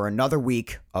 for another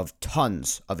week of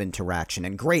tons of interaction,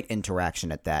 and great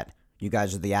interaction at that. You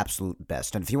guys are the absolute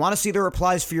best. And if you want to see the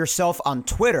replies for yourself on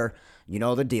Twitter, you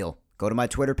know the deal. Go to my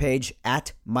Twitter page,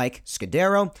 at Mike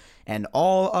Scudero, and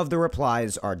all of the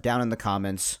replies are down in the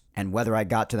comments. And whether I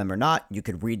got to them or not, you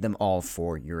could read them all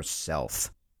for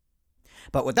yourself.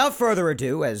 But without further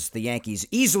ado, as the Yankees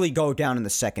easily go down in the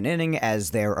second inning,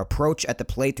 as their approach at the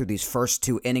plate through these first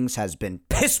 2 innings has been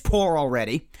piss poor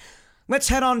already, let's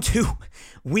head on to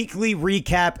weekly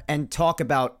recap and talk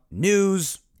about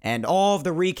news and all of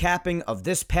the recapping of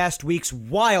this past week's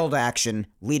wild action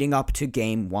leading up to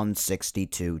Game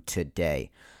 162 today.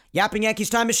 Yapping Yankees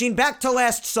Time Machine back to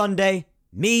last Sunday.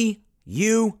 Me,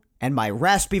 you, and my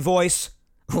raspy voice.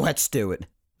 Let's do it.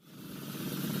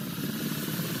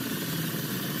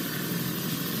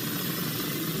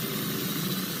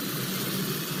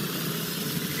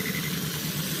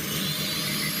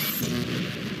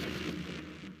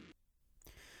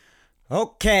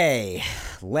 Okay,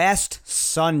 last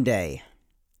Sunday,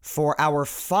 for our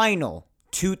final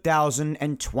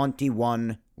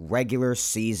 2021 regular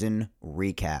season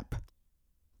recap.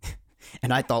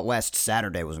 And I thought last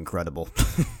Saturday was incredible.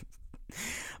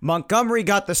 Montgomery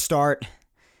got the start,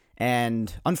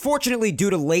 and unfortunately, due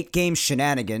to late game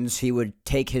shenanigans, he would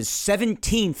take his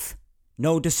 17th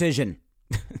no decision.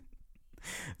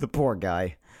 The poor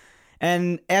guy.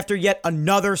 And after yet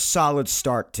another solid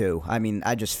start, too. I mean,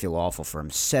 I just feel awful for him.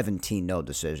 17 no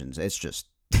decisions. It's just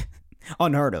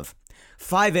unheard of.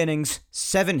 5 innings,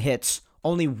 7 hits,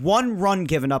 only 1 run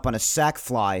given up on a sac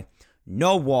fly,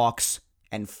 no walks,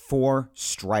 and 4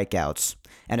 strikeouts.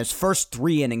 And his first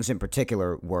 3 innings in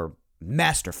particular were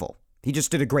masterful. He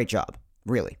just did a great job,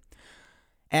 really.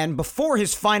 And before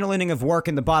his final inning of work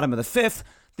in the bottom of the 5th,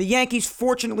 the Yankees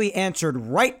fortunately answered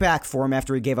right back for him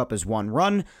after he gave up his 1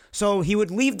 run, so he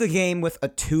would leave the game with a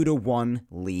 2-1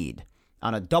 lead.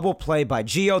 On a double play by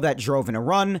Gio that drove in a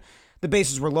run, the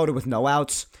bases were loaded with no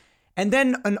outs, and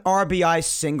then an RBI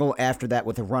single after that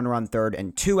with a runner on third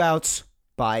and 2 outs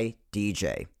by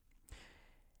DJ.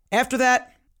 After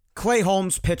that, Clay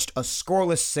Holmes pitched a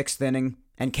scoreless 6th inning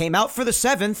and came out for the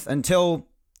 7th until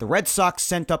the Red Sox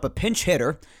sent up a pinch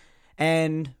hitter,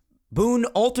 and Boone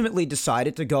ultimately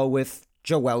decided to go with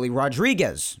Joely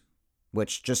Rodriguez,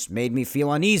 which just made me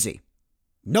feel uneasy.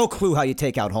 No clue how you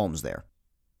take out Holmes there,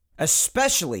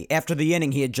 especially after the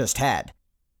inning he had just had.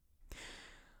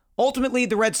 Ultimately,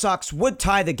 the Red Sox would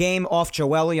tie the game off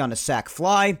Joely on a sac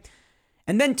fly,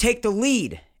 and then take the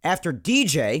lead after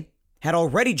DJ had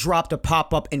already dropped a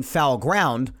pop-up in foul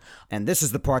ground, and this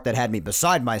is the part that had me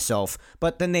beside myself,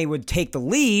 but then they would take the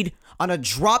lead on a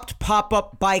dropped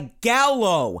pop-up by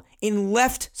Gallo in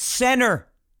left center.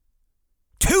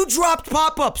 2 dropped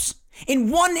pop-ups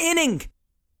in 1 inning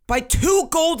by 2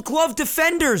 Gold Glove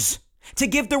defenders to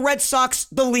give the Red Sox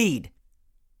the lead.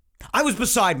 I was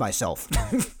beside myself.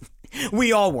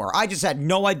 We all were. I just had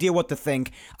no idea what to think.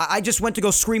 I just went to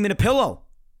go scream in a pillow.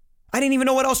 I didn't even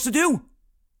know what else to do.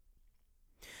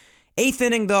 8th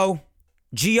inning, though,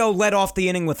 Gio led off the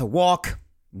inning with a walk.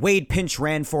 Wade pinch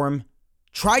ran for him,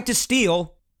 tried to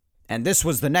steal, and this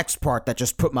was the next part that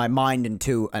just put my mind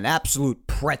into an absolute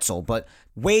pretzel, but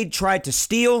Wade tried to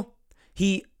steal.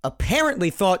 He apparently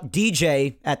thought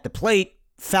DJ at the plate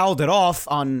fouled it off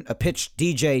on a pitch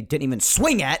DJ didn't even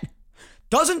swing at,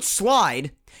 doesn't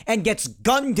slide, and gets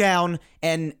gunned down,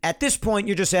 and at this point,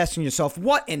 you're just asking yourself,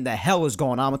 what in the hell is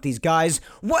going on with these guys?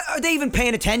 What, are they even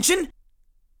paying attention?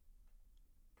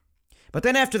 But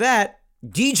then after that,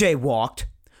 DJ walked,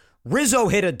 Rizzo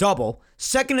hit a double,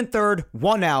 2nd and 3rd,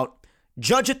 1 out,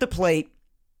 Judge at the plate,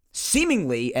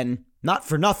 seemingly, and not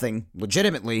for nothing,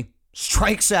 legitimately,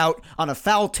 strikes out on a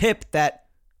foul tip that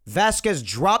Vasquez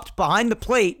dropped behind the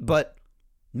plate, but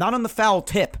not on the foul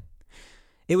tip.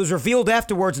 It was revealed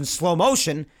afterwards in slow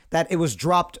motion that it was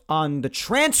dropped on the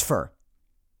transfer.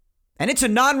 And it's a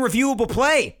non-reviewable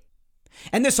play.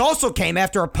 And this also came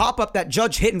after a pop-up that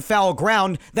Judge hit in foul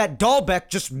ground that Dahlbeck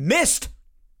just missed.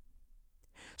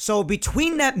 So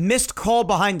between that missed call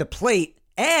behind the plate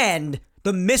and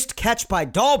the missed catch by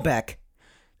Dahlbeck,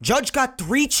 Judge got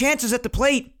 3 chances at the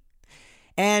plate.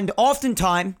 And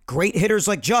oftentimes, great hitters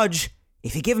like Judge,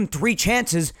 if you give them 3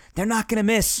 chances, they're not going to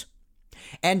miss.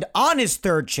 And on his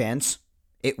 3rd chance,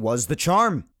 it was the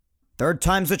charm. 3rd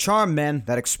time's the charm, man.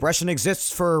 That expression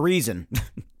exists for a reason.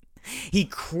 He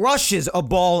crushes a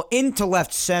ball into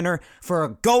left center for a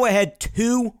go-ahead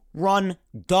 2-run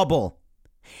double.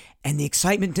 And the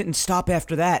excitement didn't stop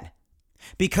after that,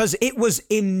 because it was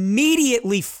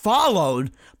immediately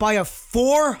followed by a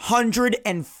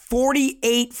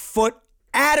 448-foot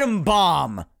atom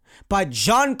bomb by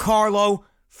Giancarlo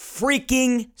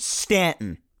freaking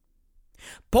Stanton.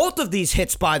 Both of these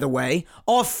hits, by the way,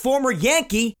 off former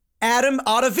Yankee Adam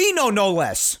Ottavino, no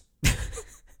less.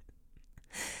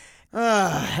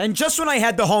 And just when I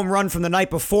had the home run from the night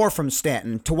before from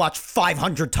Stanton to watch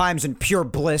 500 times in pure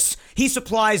bliss, he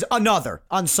supplies another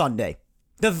on Sunday,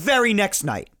 the very next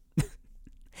night.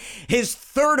 His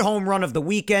 3rd home run of the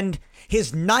weekend,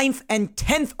 his 9th and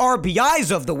 10th RBIs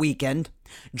of the weekend,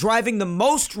 driving the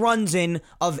most runs in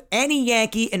of any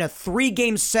Yankee in a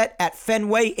 3-game set at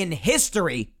Fenway in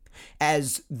history,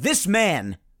 as this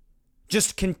man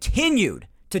just continued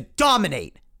to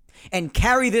dominate and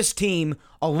carry this team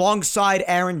alongside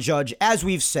Aaron Judge, as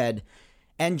we've said,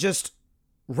 and just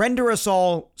render us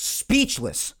all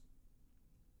speechless.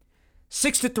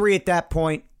 6-3 at that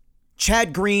point.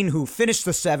 Chad Green, who finished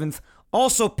the 7th,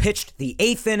 also pitched the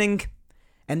 8th inning,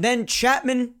 and then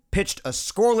Chapman pitched a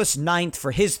scoreless 9th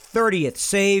for his 30th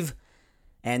save,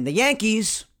 and the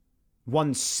Yankees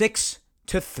won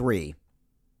 6-3.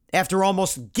 After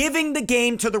almost giving the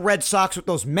game to the Red Sox with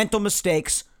those mental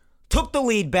mistakes, took the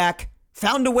lead back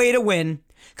found a way to win,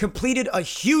 completed a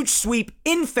huge sweep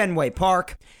in Fenway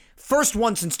Park, first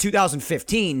one since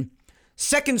 2015,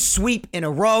 second sweep in a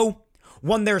row,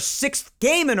 won their 6th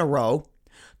game in a row,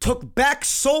 took back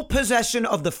sole possession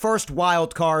of the first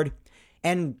wild card,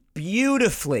 and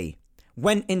beautifully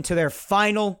went into their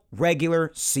final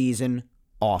regular season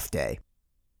off day.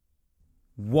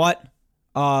 What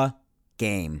a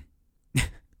game.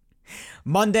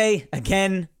 Monday,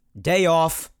 again, day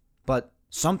off, but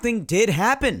something did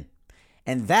happen,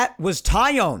 and that was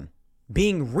Taillon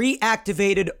being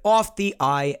reactivated off the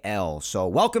IL. So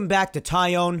welcome back to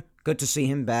Taillon. Good to see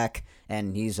him back,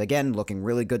 and he's, again, looking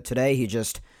really good today.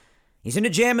 He's in a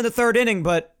jam in the 3rd inning,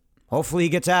 but hopefully he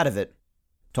gets out of it.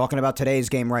 Talking about today's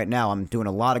game right now, I'm doing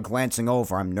a lot of glancing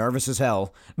over. I'm nervous as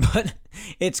hell, but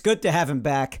it's good to have him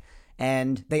back.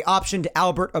 And they optioned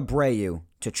Albert Abreu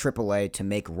to AAA to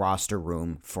make roster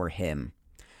room for him.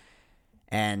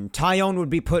 And Taillon would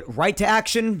be put right to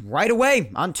action right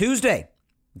away on Tuesday,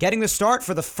 getting the start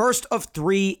for the first of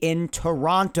 3 in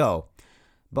Toronto.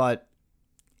 But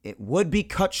it would be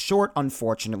cut short,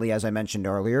 unfortunately, as I mentioned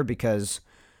earlier, because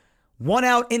 1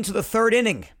 out into the 3rd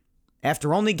inning,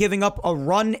 after only giving up a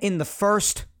run in the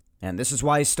first, and this is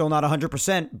why he's still not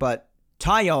 100%, but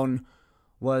Taillon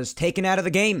was taken out of the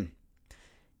game.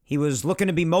 He was looking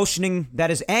to be motioning that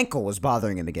his ankle was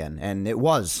bothering him again, and it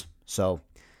was. So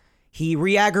he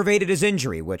re-aggravated his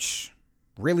injury, which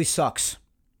really sucks.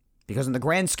 Because in the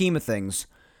grand scheme of things,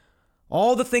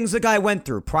 all the things the guy went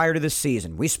through prior to this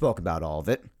season, we spoke about all of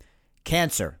it.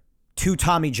 Cancer, 2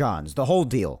 Tommy Johns, the whole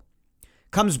deal.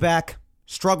 Comes back,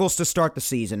 struggles to start the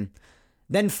season,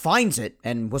 then finds it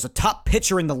and was a top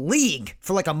pitcher in the league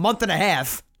for like a month and a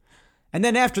half. And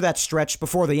then after that stretch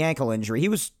before the ankle injury, he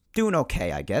was doing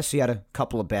okay, I guess. He had a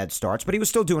couple of bad starts, but he was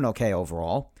still doing okay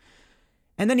overall.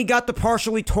 And then he got the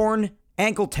partially torn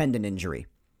ankle tendon injury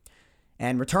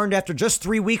and returned after just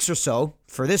 3 weeks or so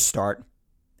for this start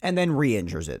and then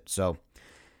re-injures it. So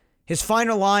his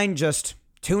final line, just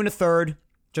 2 1/3,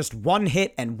 just 1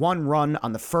 hit and 1 run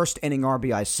on the first inning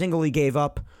RBI single he gave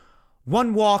up,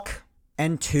 1 walk,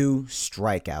 and 2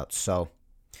 strikeouts. So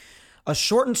a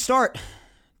shortened start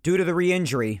due to the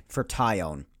re-injury for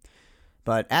Taillon.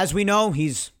 But as we know,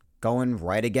 he's going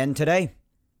right again today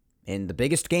in the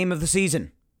biggest game of the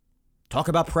season. Talk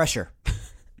about pressure.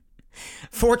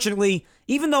 Fortunately,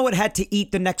 even though it had to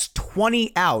eat the next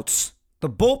 20 outs, the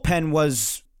bullpen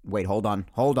was... Wait, hold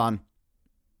on.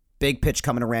 Big pitch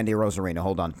coming to Randy Arozarena.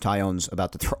 Hold on. Taillon's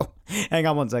about to throw. Hang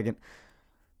on 1 second.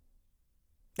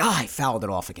 I fouled it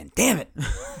off again. Damn it.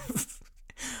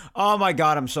 Oh my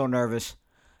God, I'm so nervous.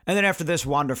 And then after this,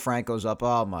 Wander Franco's up.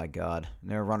 Oh my God.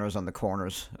 There are runners on the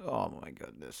corners. Oh my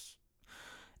goodness.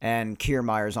 And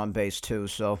Kiermaier's on base too,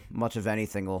 so much of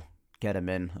anything will get him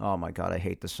in. Oh my God, I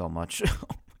hate this so much.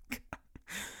 Oh my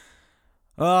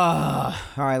God.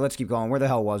 All right, let's keep going. Where the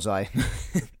hell was I?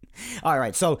 All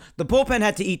right, so the bullpen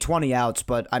had to eat 20 outs,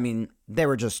 but I mean, they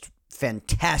were just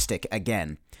fantastic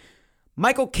again.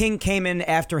 Michael King came in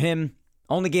after him,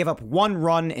 only gave up 1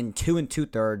 run in 2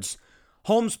 2/3.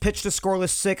 Holmes pitched a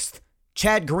scoreless 6th,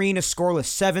 Chad Green a scoreless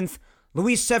 7th,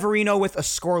 Luis Severino with a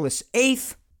scoreless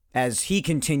 8th, as he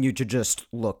continued to just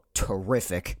look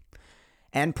terrific,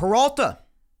 and Peralta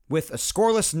with a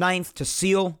scoreless 9th to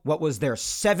seal what was their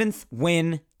 7th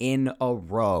win in a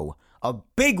row. A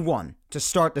big one to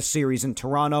start the series in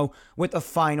Toronto with a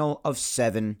final of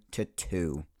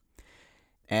 7-2.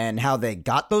 And how they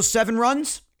got those 7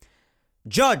 runs?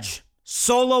 Judge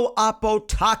solo Oppo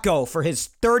Taco for his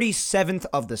 37th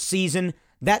of the season.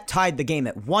 That tied the game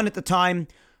at 1 at the time.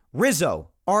 Rizzo,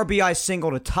 RBI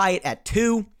single to tie it at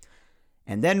 2.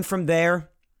 And then from there,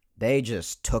 they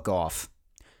just took off.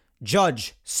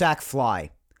 Judge, sac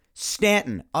fly.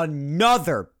 Stanton,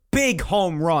 another big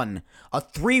home run. A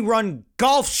 3-run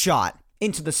golf shot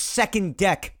into the second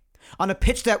deck on a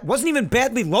pitch that wasn't even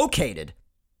badly located.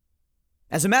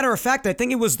 As a matter of fact, I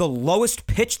think it was the lowest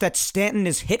pitch that Stanton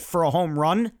has hit for a home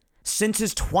run since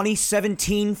his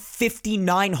 2017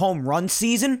 59 home run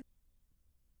season.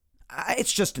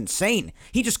 It's just insane.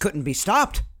 He just couldn't be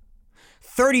stopped.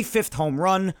 35th home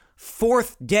run,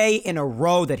 4th day in a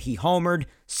row that he homered,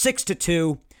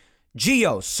 6-2.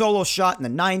 Gio, solo shot in the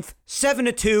 9th,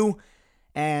 7-2.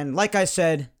 And like I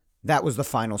said, that was the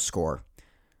final score.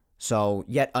 So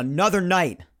yet another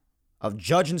night of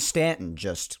Judge and Stanton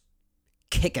just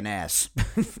kicking ass.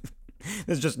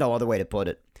 There's just no other way to put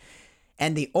it.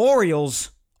 And the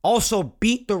Orioles also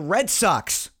beat the Red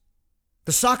Sox.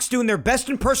 The Sox doing their best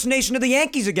impersonation of the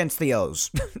Yankees against the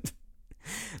O's.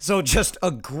 So just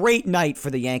a great night for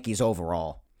the Yankees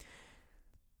overall.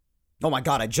 Oh my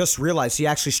God, I just realized he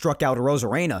actually struck out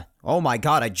Arozarena. Oh my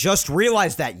God, I just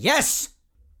realized that. Yes!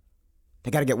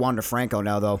 They got to get Wander Franco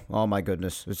now, though. Oh my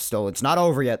goodness. It's not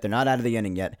over yet. They're not out of the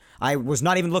inning yet. I was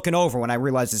not even looking over when I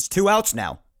realized it's 2 outs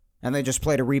now. And they just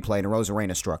played a replay and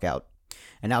Arozarena struck out.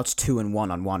 And now it's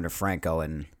 2-1 on Wander Franco,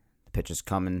 and the pitch is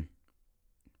coming.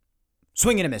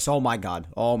 Swing and a miss. Oh my God.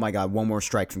 Oh my God. One more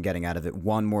strike from getting out of it.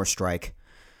 One more strike.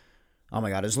 Oh my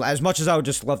God, as much as I would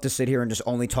just love to sit here and just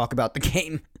only talk about the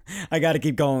game, I got to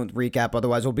keep going with recap,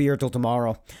 otherwise we'll be here till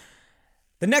tomorrow.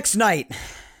 The next night,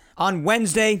 on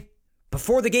Wednesday,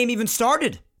 before the game even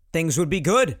started, things would be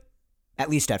good. At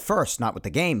least at first, not with the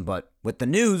game, but with the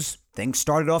news, things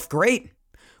started off great.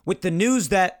 With the news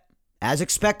that, as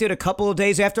expected a couple of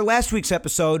days after last week's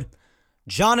episode,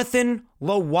 Jonathan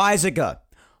Loaisiga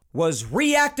was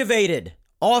reactivated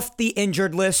off the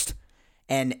injured list,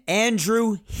 and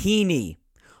Andrew Heaney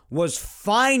was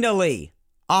finally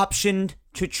optioned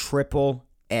to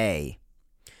AAA.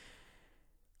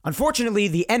 Unfortunately,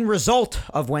 the end result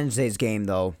of Wednesday's game,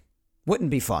 though, wouldn't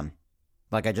be fun.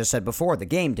 Like I just said before, the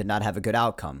game did not have a good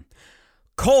outcome.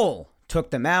 Cole took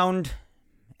the mound,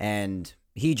 and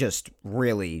he just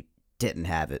really didn't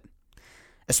have it,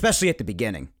 especially at the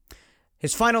beginning.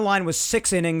 His final line was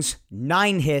 6 innings,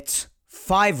 9 hits,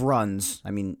 5 runs.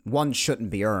 I mean, 1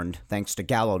 shouldn't be earned, thanks to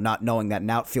Gallo not knowing that an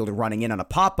outfielder running in on a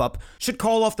pop-up should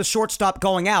call off the shortstop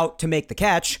going out to make the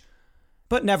catch.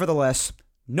 But nevertheless,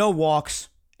 no walks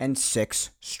and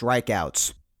 6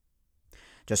 strikeouts.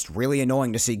 Just really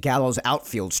annoying to see Gallo's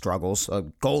outfield struggles, a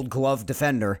Gold Glove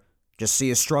defender, just see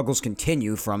his struggles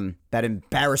continue from that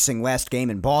embarrassing last game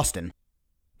in Boston.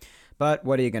 But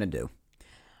what are you going to do?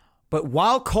 But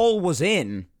while Cole was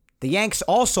in, the Yanks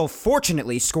also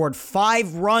fortunately scored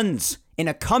 5 runs in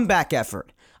a comeback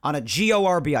effort on a Gio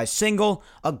RBI single,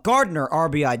 a Gardner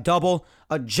RBI double,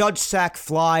 a Judge sac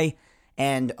fly,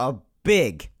 and a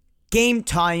big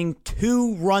game-tying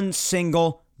 2-run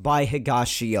single by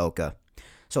Higashioka.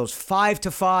 So it's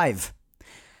 5-5.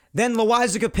 Then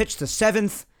Loaisiga pitched the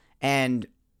 7th, and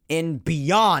in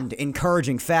beyond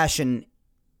encouraging fashion,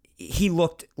 he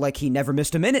looked like he never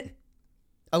missed a minute.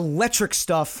 Electric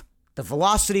stuff. The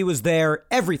velocity was there.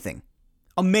 Everything.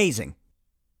 Amazing.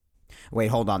 Wait,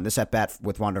 hold on. This at-bat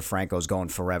with Wander Franco is going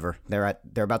forever. They're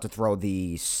about to throw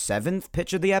the 7th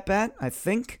pitch of the at-bat, I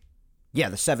think. Yeah,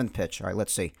 the 7th pitch. All right,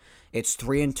 let's see. It's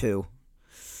 3-2. All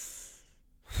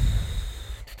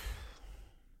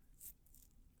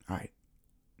right.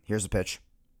 Here's the pitch.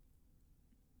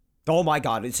 Oh my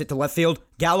God, it's hit to left field.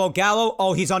 Gallo.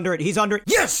 Oh, he's under it.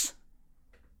 Yes!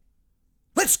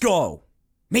 Let's go.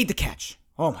 Made the catch.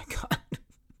 Oh my God.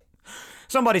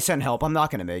 Somebody send help. I'm not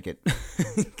going to make it.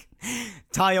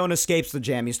 Taillon escapes the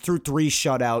jam. He's through 3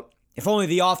 shutout. If only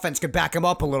the offense could back him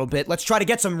up a little bit. Let's try to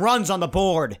get some runs on the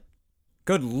board.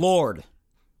 Good Lord.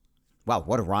 Wow,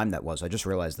 what a rhyme that was. I just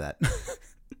realized that.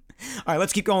 All right,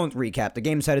 let's keep going with recap. The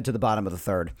game's headed to the bottom of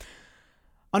the 3rd.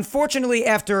 Unfortunately,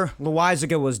 after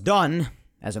Loaisiga was done,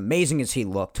 as amazing as he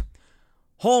looked,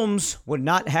 Holmes would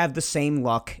not have the same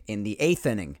luck in the 8th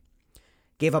inning.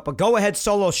 Gave up a go-ahead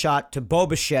solo shot to Bo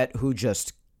Bichette, who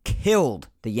just killed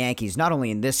the Yankees, not only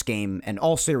in this game and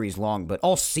all series long, but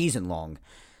all season long.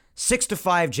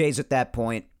 6-5 Jays at that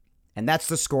point, and that's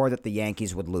the score that the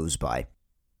Yankees would lose by.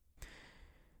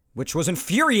 Which was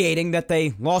infuriating that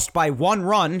they lost by 1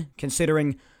 run,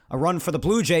 considering a run for the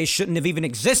Blue Jays shouldn't have even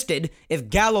existed if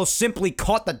Gallo simply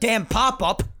caught the damn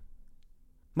pop-up.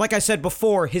 Like I said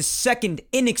before, his 2nd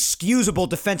inexcusable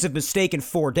defensive mistake in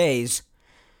 4 days.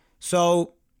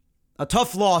 So, a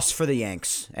tough loss for the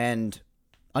Yanks, and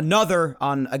another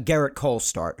on a Gerrit Cole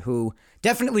start, who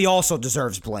definitely also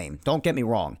deserves blame. Don't get me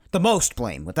wrong. The most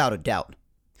blame, without a doubt.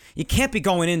 You can't be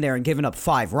going in there and giving up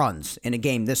 5 runs in a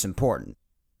game this important.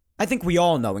 I think we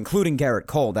all know, including Gerrit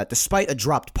Cole, that despite a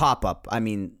dropped pop-up,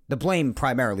 the blame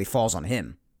primarily falls on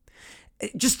him.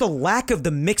 Just the lack of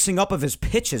the mixing up of his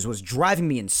pitches was driving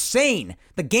me insane.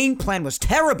 The game plan was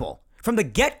terrible from the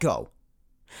get-go.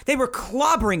 They were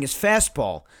clobbering his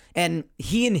fastball, and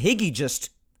he and Higgy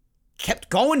just kept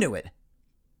going to it.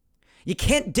 You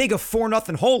can't dig a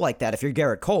 4-0 hole like that if you're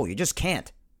Gerrit Cole. You just can't.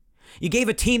 You gave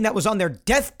a team that was on their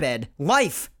deathbed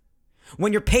life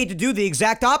when you're paid to do the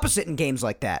exact opposite in games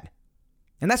like that.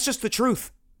 And that's just the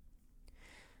truth.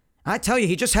 I tell you,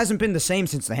 he just hasn't been the same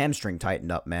since the hamstring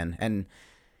tightened up, man. And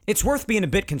it's worth being a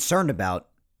bit concerned about.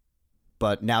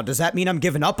 But now, does that mean I'm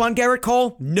giving up on Gerrit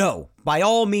Cole? No. By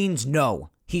all means, no.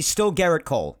 He's still Gerrit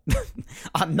Cole.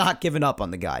 I'm not giving up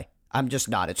on the guy. I'm just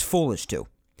not. It's foolish to.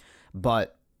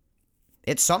 But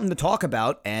it's something to talk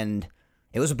about, and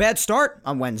it was a bad start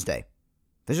on Wednesday.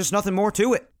 There's just nothing more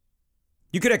to it.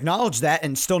 You could acknowledge that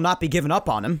and still not be giving up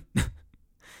on him.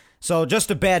 So just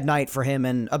a bad night for him,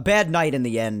 and a bad night in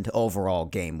the end overall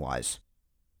game-wise.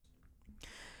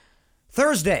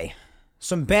 Thursday,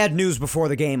 some bad news before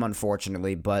the game,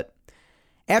 unfortunately, but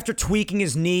after tweaking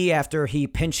his knee after he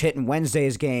pinch hit in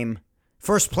Wednesday's game,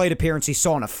 first plate appearance he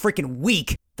saw in a freaking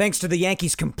week, thanks to the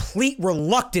Yankees' complete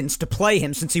reluctance to play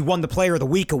him since he won the Player of the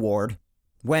Week award,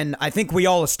 when I think we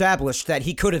all established that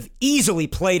he could have easily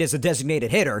played as a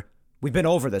designated hitter. We've been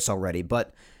over this already,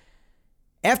 but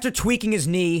after tweaking his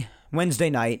knee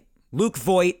Wednesday night, Luke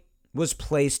Voit was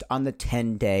placed on the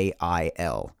 10-day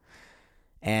IL.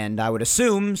 And I would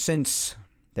assume, since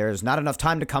there's not enough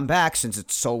time to come back since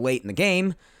it's so late in the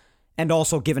game, and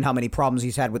also given how many problems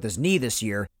he's had with his knee this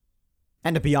year,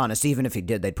 and to be honest, even if he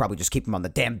did, they'd probably just keep him on the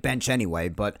damn bench anyway,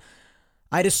 but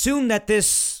I'd assume that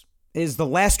this is the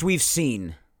last we've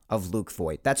seen of Luke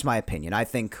Voit. That's my opinion. I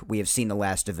think we have seen the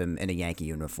last of him in a Yankee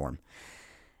uniform.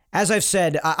 As I've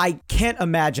said, I can't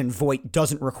imagine Voit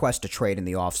doesn't request a trade in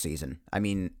the offseason. I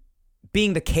mean,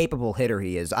 being the capable hitter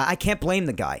he is, I can't blame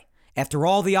the guy. After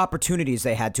all the opportunities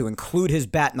they had to include his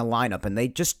bat in the lineup, and they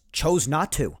just chose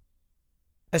not to.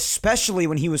 Especially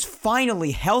when he was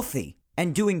finally healthy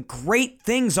and doing great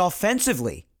things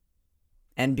offensively.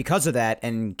 And because of that,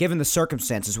 and given the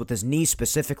circumstances with his knee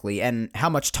specifically, and how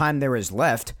much time there is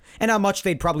left, and how much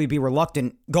they'd probably be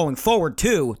reluctant going forward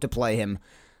too to play him,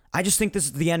 I just think this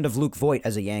is the end of Luke Voit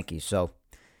as a Yankee, so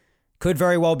could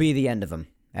very well be the end of him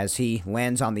as he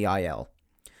lands on the IL.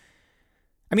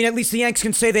 I mean, at least the Yanks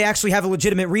can say they actually have a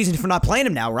legitimate reason for not playing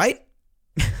him now, right?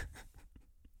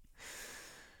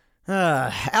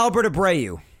 Albert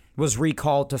Abreu was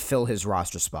recalled to fill his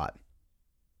roster spot.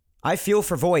 I feel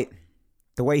for Voit,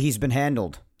 the way he's been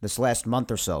handled this last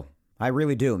month or so. I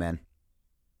really do, man.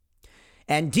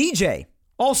 And DJ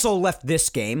also left this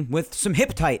game with some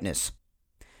hip tightness.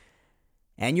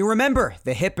 And you remember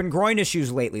the hip and groin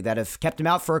issues lately that have kept him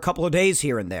out for a couple of days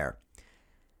here and there.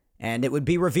 And it would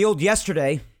be revealed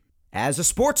yesterday as a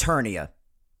sports hernia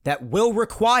that will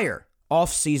require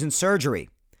off-season surgery.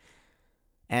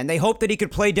 And they hope that he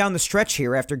could play down the stretch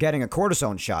here after getting a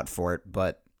cortisone shot for it,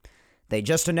 but they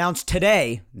just announced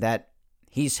today that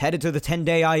he's headed to the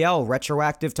 10-day IL,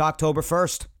 retroactive to October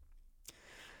 1st.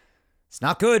 It's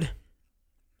not good.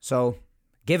 So,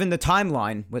 given the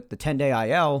timeline with the 10-day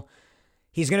IL,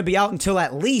 he's going to be out until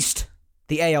at least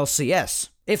the ALCS,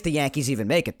 if the Yankees even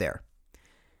make it there.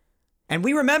 And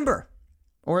we remember,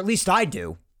 or at least I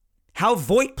do, how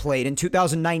Voit played in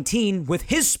 2019 with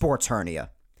his sports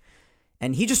hernia.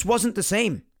 And he just wasn't the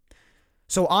same.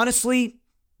 So honestly,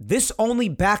 this only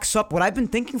backs up what I've been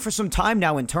thinking for some time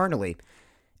now internally.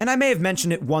 And I may have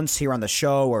mentioned it once here on the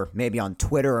show, or maybe on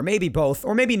Twitter, or maybe both,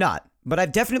 or maybe not. But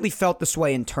I've definitely felt this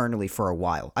way internally for a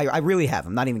while. I really have.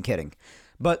 I'm not even kidding.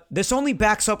 But this only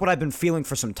backs up what I've been feeling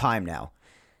for some time now.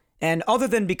 And other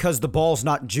than because the ball's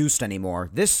not juiced anymore,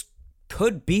 this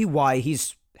could be why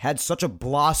he's had such a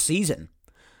blah season.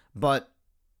 But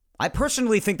I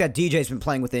personally think that DJ's been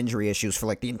playing with injury issues for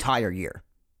like the entire year.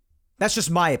 That's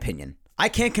just my opinion. I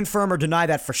can't confirm or deny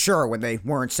that for sure when they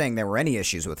weren't saying there were any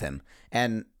issues with him.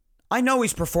 And I know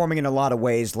he's performing in a lot of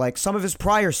ways like some of his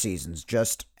prior seasons,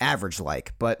 just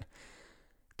average-like, but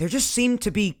there just seem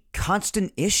to be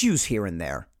constant issues here and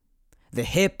there. The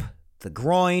hip, the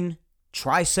groin,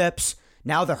 triceps,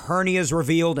 now the hernia's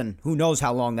revealed, and who knows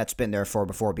how long that's been there for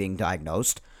before being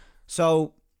diagnosed.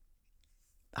 So,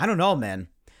 I don't know, man.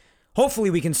 Hopefully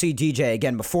we can see DJ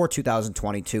again before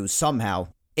 2022 somehow,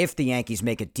 if the Yankees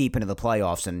make it deep into the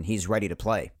playoffs and he's ready to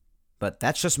play. But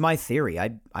that's just my theory.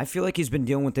 I feel like he's been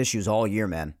dealing with issues all year,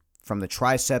 man. From the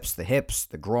triceps, the hips,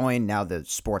 the groin, now the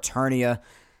sports hernia.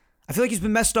 I feel like he's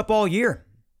been messed up all year.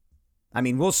 I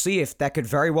mean, we'll see if that could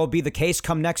very well be the case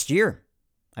come next year.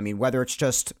 I mean, whether it's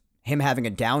just him having a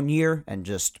down year and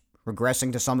just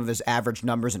regressing to some of his average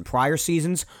numbers in prior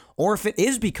seasons, or if it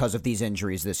is because of these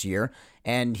injuries this year,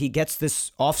 and he gets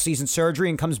this off-season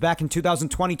surgery and comes back in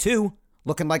 2022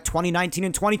 looking like 2019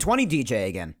 and 2020 DJ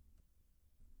again.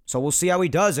 So we'll see how he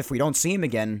does if we don't see him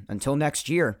again until next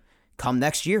year, come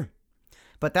next year.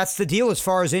 But that's the deal as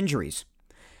far as injuries.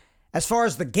 As far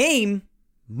as the game,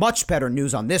 much better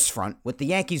news on this front, with the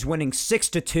Yankees winning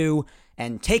 6-2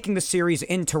 and taking the series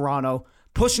in Toronto,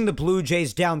 pushing the Blue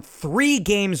Jays down 3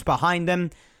 games behind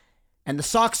them. And the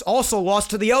Sox also lost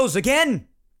to the O's again.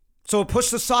 So it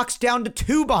pushed the Sox down to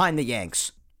 2 behind the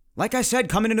Yanks. Like I said,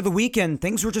 coming into the weekend,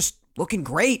 things were just looking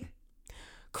great.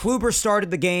 Kluber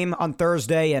started the game on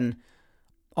Thursday, and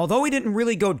although he didn't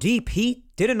really go deep, he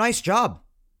did a nice job.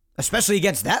 Especially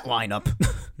against that lineup.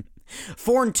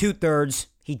 4 2/3,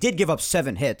 He did give up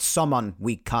 7 hits, some on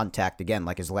weak contact again,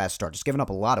 like his last start, just giving up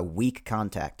a lot of weak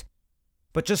contact.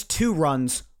 But just 2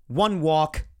 runs, 1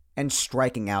 walk, and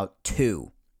striking out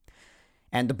 2.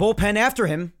 And the bullpen after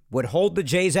him would hold the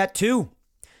Jays at 2.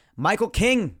 Michael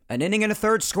King, an inning and a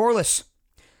third scoreless.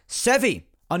 Sevy,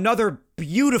 another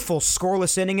beautiful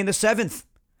scoreless inning in the 7th.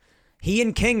 He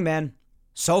and King, man,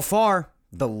 so far,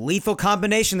 the lethal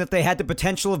combination that they had the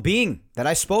potential of being, that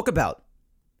I spoke about.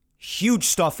 Huge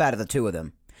stuff out of the 2 of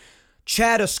them.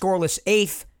 Chad a scoreless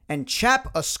 8th, and Chap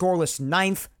a scoreless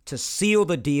 9th to seal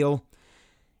the deal.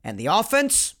 And the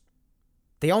offense,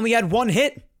 they only had 1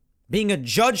 hit, being a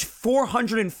Judge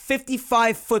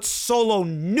 455-foot solo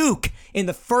nuke in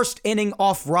the first inning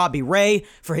off Robbie Ray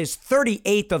for his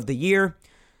 38th of the year.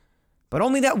 But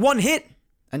only that 1 hit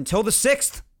until the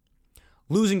 6th,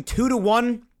 losing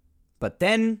 2-1. But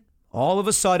then, all of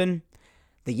a sudden,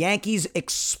 the Yankees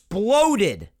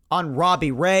exploded on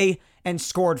Robbie Ray and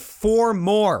scored 4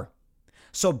 more.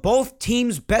 So both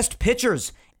teams' best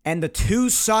pitchers and the 2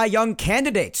 Cy Young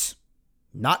candidates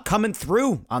not coming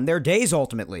through on their days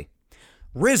ultimately.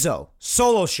 Rizzo,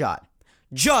 solo shot.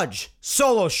 Judge,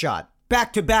 solo shot.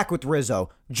 Back-to-back with Rizzo.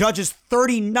 Judge's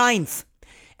 39th.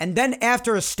 And then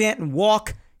after a Stanton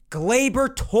walk,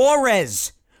 Gleyber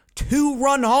Torres,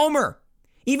 2-run homer.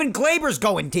 Even Gleyber's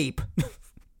going deep.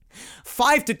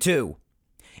 5-2.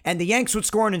 And the Yanks would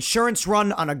score an insurance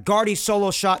run on a Gardy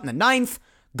solo shot in the 9th.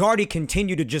 Gardy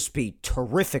continued to just be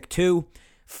terrific too.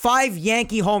 5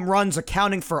 Yankee home runs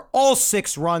accounting for all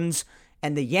 6 runs,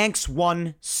 and the Yanks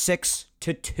won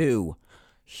 6-2.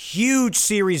 Huge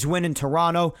series win in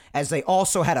Toronto, as they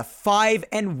also had a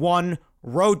 5-1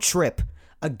 road trip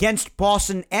against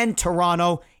Boston and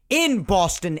Toronto, in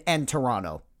Boston and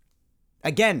Toronto.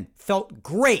 Again, felt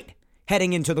great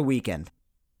heading into the weekend.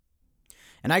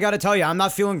 And I got to tell you, I'm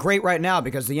not feeling great right now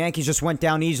because the Yankees just went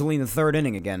down easily in the 3rd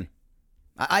inning again.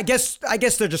 I guess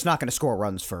they're just not going to score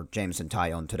runs for Jameson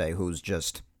Taillon today, who's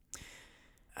just...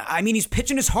 I mean, he's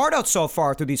pitching his heart out so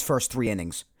far through these first 3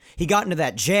 innings. He got into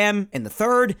that jam in the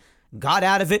 3rd, got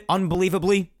out of it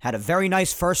unbelievably, had a very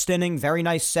nice first inning, very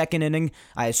nice second inning.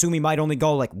 I assume he might only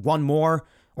go like 1 more,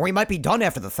 or he might be done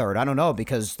after the 3rd. I don't know,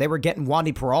 because they were getting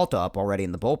Wandy Peralta up already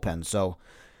in the bullpen, so...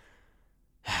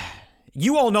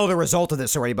 You all know the result of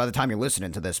this already by the time you're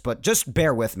listening to this, but just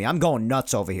bear with me. I'm going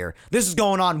nuts over here. This is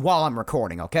going on while I'm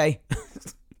recording, okay?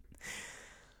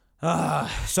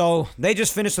 So they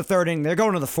just finished the 3rd inning. They're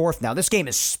going to the 4th now. This game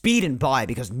is speeding by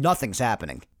because nothing's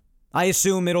happening. I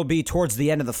assume it'll be towards the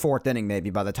end of the 4th inning maybe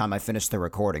by the time I finish the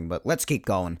recording, but let's keep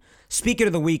going. Speaking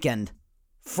of the weekend,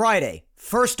 Friday,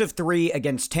 1st of 3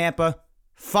 against Tampa,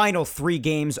 final 3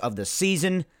 games of the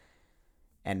season.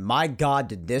 And my God,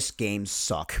 did this game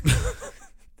suck.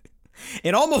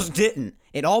 It almost didn't.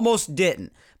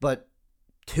 But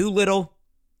too little,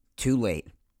 too late.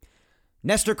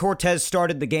 Nestor Cortez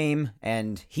started the game,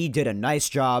 and he did a nice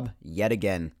job yet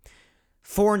again.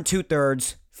 4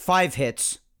 2/3, 5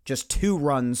 hits, just 2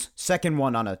 runs, second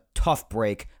one on a tough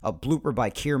break, a blooper by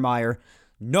Kiermaier,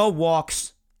 no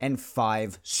walks, and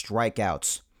 5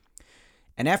 strikeouts.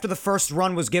 And after the first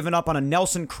run was given up on a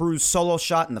Nelson Cruz solo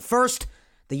shot in the 1st,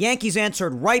 the Yankees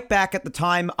answered right back at the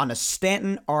time on a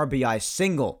Stanton RBI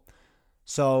single.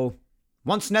 So,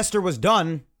 once Nestor was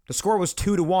done, the score was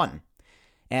 2-1.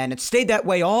 And it stayed that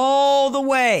way all the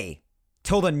way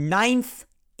till the 9th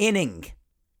inning.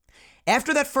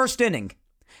 After that first inning,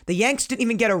 the Yanks didn't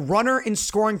even get a runner in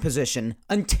scoring position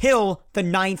until the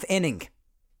 9th inning.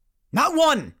 Not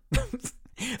one!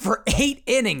 For 8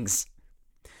 innings.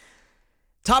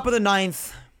 Top of the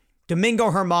 9th,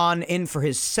 Domingo Germán in for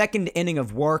his 2nd inning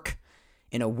of work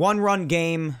in a 1-run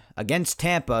game against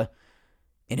Tampa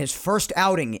in his first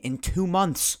outing in 2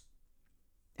 months.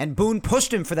 And Boone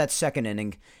pushed him for that 2nd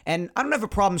inning. And I don't have a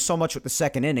problem so much with the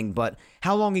 2nd inning, but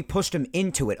how long he pushed him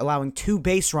into it, allowing 2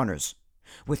 base runners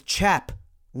with Chap,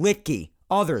 Litke,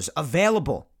 others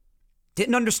available.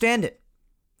 Didn't understand it.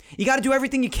 You got to do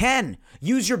everything you can.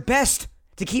 Use your best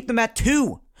to keep them at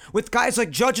 2, with guys like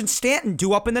Judge and Stanton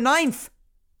due up in the 9th.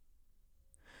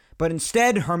 But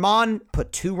instead, Germán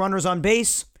put 2 runners on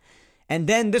base. And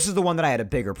then this is the one that I had a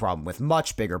bigger problem with,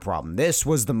 much bigger problem. This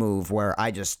was the move where I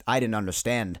didn't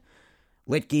understand.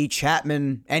 Litke,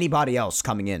 Chapman, anybody else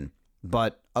coming in.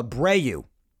 But Abreu,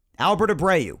 Albert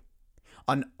Abreu,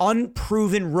 an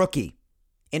unproven rookie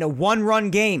in a 1-run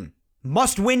game,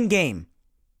 must-win game.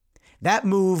 That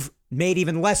move made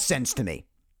even less sense to me.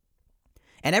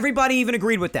 And everybody even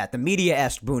agreed with that. The media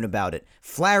asked Boone about it.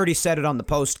 Flaherty said it on the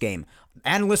post-game.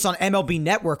 Analysts on MLB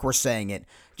Network were saying it.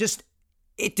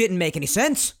 It didn't make any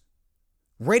sense.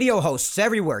 Radio hosts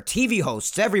everywhere, TV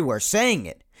hosts everywhere saying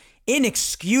it.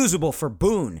 Inexcusable for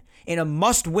Boone in a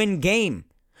must-win game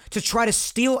to try to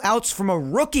steal outs from a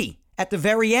rookie at the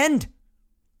very end.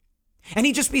 And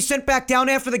he'd just be sent back down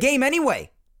after the game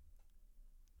anyway.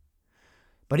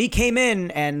 But he came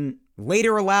in and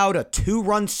later allowed a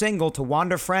 2-run single to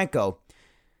Wander Franco.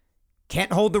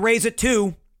 Can't hold the Rays at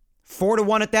 2,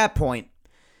 4-1 at that point.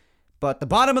 But the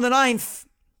bottom of the ninth,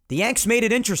 the Yanks made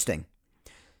it interesting.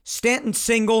 Stanton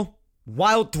single,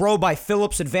 wild throw by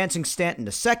Phillips advancing Stanton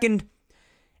to second.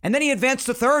 And then he advanced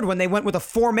to third when they went with a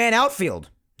 4-man outfield.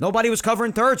 Nobody was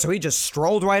covering third, so he just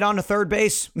strolled right on to third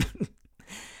base.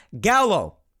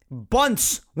 Gallo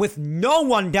bunts with no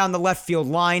one down the left field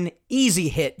line. Easy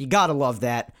hit. You gotta love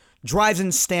that. Drives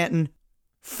in Stanton.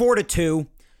 4-2.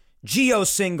 Gio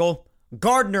single.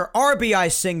 Gardner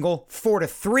RBI single.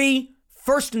 4-3.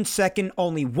 First and second,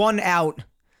 only 1 out.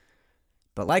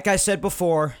 But like I said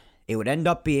before, it would end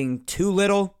up being too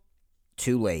little,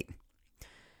 too late.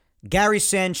 Gary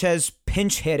Sanchez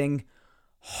pinch hitting.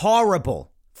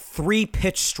 Horrible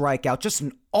 3-pitch strikeout. Just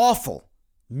an awful,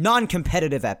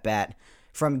 non-competitive at-bat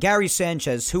from Gary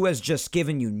Sanchez, who has just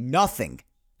given you nothing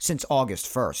since August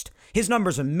 1st. His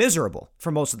numbers are miserable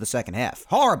for most of the second half.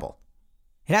 Horrible.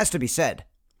 It has to be said.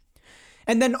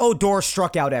 And then Odor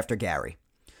struck out after Gary.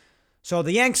 So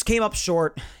the Yanks came up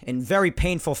short in very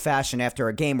painful fashion after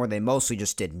a game where they mostly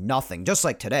just did nothing, just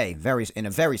like today, in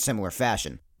a very similar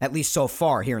fashion, at least so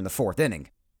far here in the 4th inning.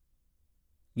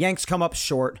 Yanks come up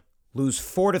short, lose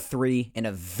 4-3 in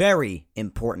a very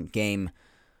important game,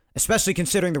 especially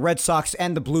considering the Red Sox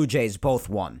and the Blue Jays both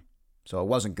won. So it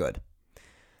wasn't good.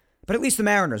 But at least the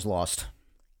Mariners lost.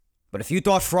 But if you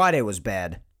thought Friday was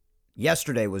bad,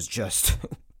 yesterday was just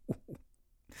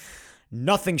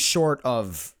nothing short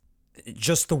of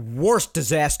just the worst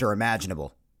disaster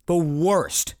imaginable. The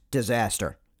worst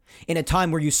disaster. In a time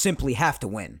where you simply have to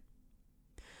win.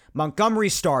 Montgomery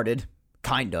started,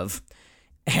 kind of,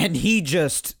 and he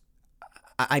just,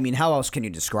 I mean, how else can you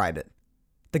describe it?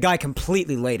 The guy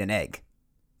completely laid an egg.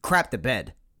 Crapped the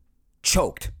bed.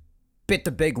 Choked. Bit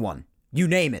the big one. You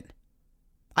name it.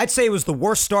 I'd say it was the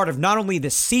worst start of not only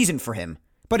this season for him,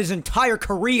 but his entire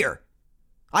career.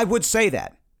 I would say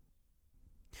that.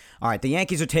 All right, the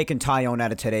Yankees are taking Taillon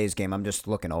out of today's game. I'm just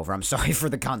looking over. I'm sorry for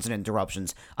the constant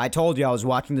interruptions. I told you I was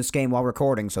watching this game while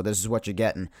recording, so this is what you're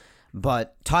getting.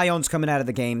 But Taillon's coming out of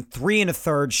the game. 3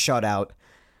 1/3 shutout.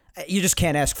 You just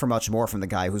can't ask for much more from the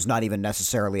guy who's not even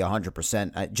necessarily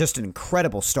 100%. Just an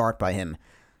incredible start by him.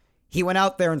 He went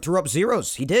out there and threw up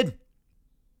zeros. He did.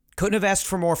 Couldn't have asked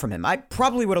for more from him. I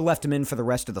probably would have left him in for the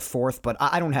rest of the 4th, but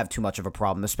I don't have too much of a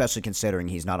problem, especially considering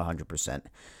he's not 100%.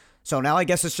 So now I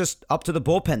guess it's just up to the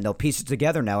bullpen. They'll piece it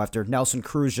together now after Nelson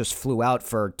Cruz just flew out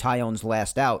for Taillon's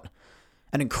last out.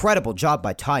 An incredible job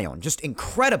by Taillon. Just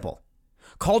incredible.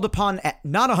 Called upon at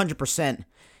not 100%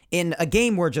 in a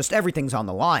game where just everything's on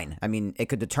the line. I mean, it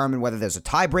could determine whether there's a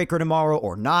tiebreaker tomorrow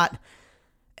or not.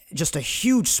 Just a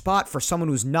huge spot for someone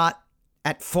who's not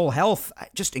at full health.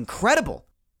 Just incredible.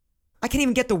 I can't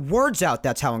even get the words out.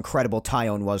 That's how incredible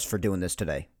Taillon was for doing this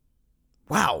today.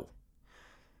 Wow.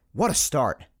 What a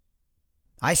start.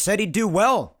 I said he'd do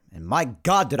well, and my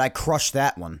God, did I crush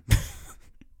that one.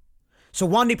 So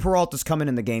Wandy Peralta's coming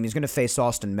in the game. He's going to face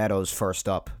Austin Meadows first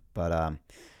up, but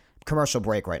commercial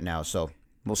break right now, so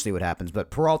we'll see what happens.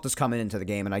 But Peralta's coming into the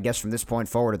game, and I guess from this point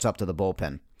forward, it's up to the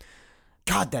bullpen.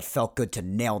 God, that felt good to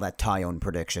nail that Taillon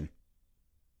prediction.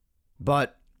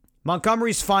 But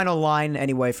Montgomery's final line,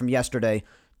 anyway, from yesterday,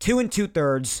 2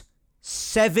 2/3,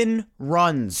 7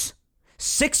 runs.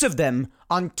 6 of them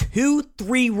on 2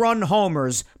 3-run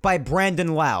homers by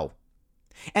Brandon Lau.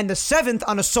 And the 7th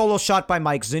on a solo shot by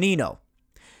Mike Zunino.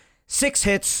 6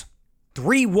 hits,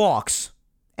 3 walks,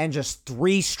 and just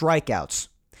 3 strikeouts.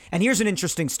 And here's an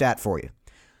interesting stat for you.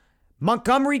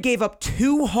 Montgomery gave up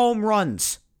 2 home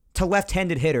runs to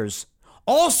left-handed hitters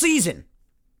all season.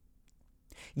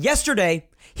 Yesterday,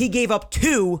 he gave up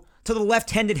 2 to the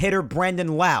left-handed hitter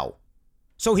Brandon Lau.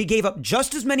 So he gave up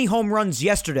just as many home runs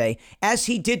yesterday as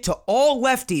he did to all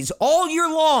lefties all year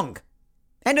long.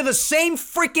 And to the same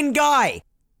freaking guy,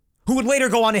 who would later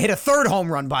go on to hit a 3rd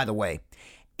home run, by the way.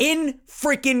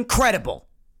 In-freaking-credible.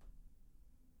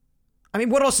 I mean,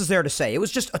 what else is there to say? It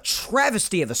was just a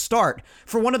travesty of a start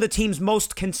for one of the team's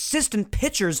most consistent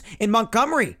pitchers in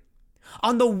Montgomery.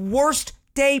 On the worst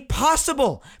day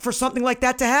possible for something like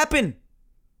that to happen.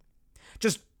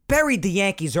 Just buried the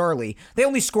Yankees early. They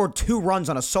only scored 2 runs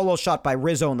on a solo shot by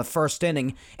Rizzo in the first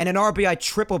inning and an RBI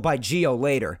triple by Gio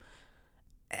later.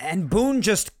 And Boone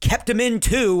just kept him in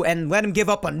too and let him give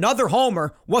up another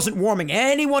homer. Wasn't warming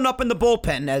anyone up in the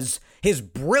bullpen as His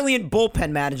brilliant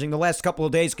bullpen managing the last couple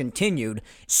of days continued.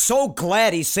 So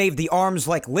glad he saved the arms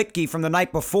like Litke from the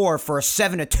night before for a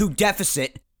 7-2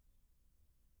 deficit.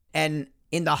 And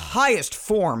in the highest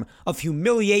form of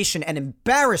humiliation and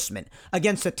embarrassment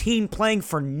against a team playing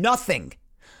for nothing,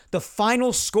 the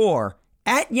final score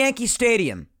at Yankee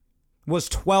Stadium was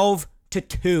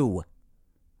 12-2.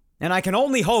 And I can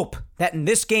only hope that in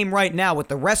this game right now, with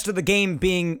the rest of the game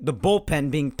being the bullpen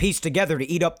being pieced together to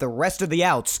eat up the rest of the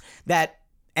outs, that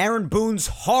Aaron Boone's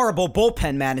horrible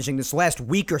bullpen managing this last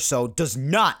week or so does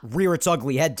not rear its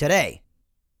ugly head today.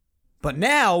 But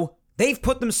now, they've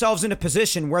put themselves in a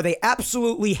position where they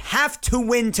absolutely have to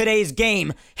win today's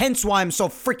game, hence why I'm so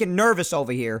freaking nervous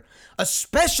over here,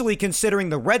 especially considering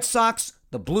the Red Sox,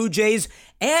 the Blue Jays,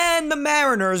 and the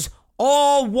Mariners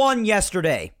all won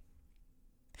yesterday.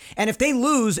 And if they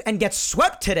lose and get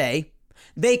swept today,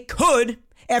 they could,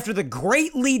 after the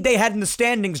great lead they had in the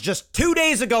standings just 2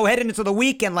 days ago heading into the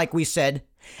weekend, like we said,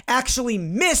 actually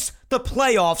miss the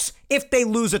playoffs if they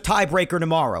lose a tiebreaker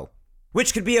tomorrow,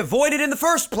 which could be avoided in the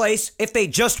first place if they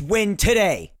just win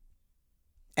today.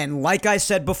 And like I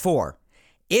said before,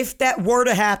 if that were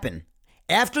to happen,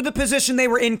 after the position they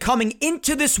were in coming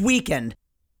into this weekend,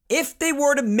 if they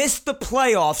were to miss the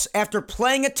playoffs after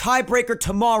playing a tiebreaker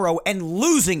tomorrow and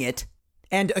losing it,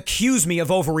 and accuse me of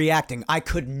overreacting, I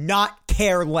could not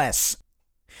care less.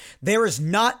 There is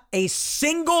not a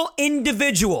single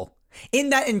individual in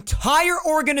that entire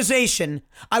organization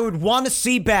I would want to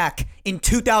see back in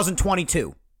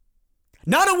 2022.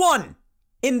 Not a one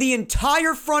in the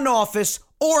entire front office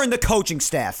or in the coaching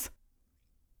staff.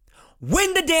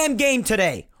 Win the damn game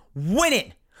today. Win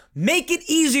it. Make it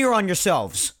easier on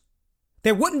yourselves.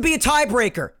 There wouldn't be a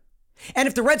tiebreaker. And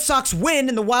if the Red Sox win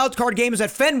and the wild card game is at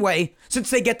Fenway,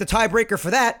 since they get the tiebreaker for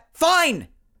that, fine.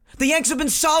 The Yanks have been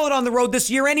solid on the road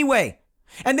this year anyway.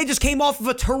 And they just came off of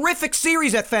a terrific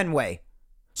series at Fenway.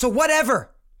 So whatever.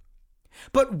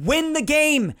 But win the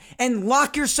game and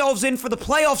lock yourselves in for the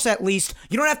playoffs at least.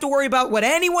 You don't have to worry about what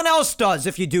anyone else does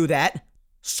if you do that.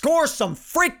 Score some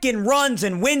freaking runs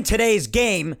and win today's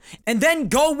game. And then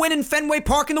go win in Fenway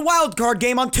Park in the wild card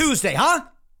game on Tuesday, huh?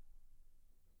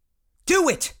 Do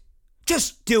it.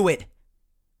 Just do it.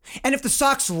 And if the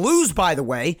Sox lose, by the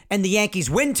way, and the Yankees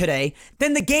win today,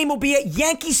 then the game will be at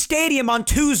Yankee Stadium on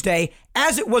Tuesday,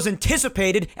 as it was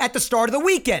anticipated at the start of the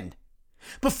weekend.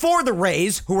 Before the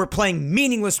Rays, who are playing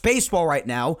meaningless baseball right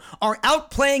now, are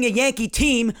outplaying a Yankee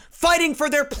team fighting for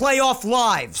their playoff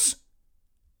lives.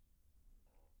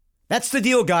 That's the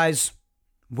deal, guys.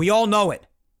 We all know it.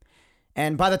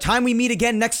 And by the time we meet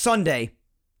again next Sunday,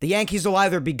 the Yankees will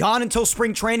either be gone until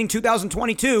spring training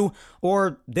 2022,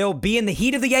 or they'll be in the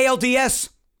heat of the ALDS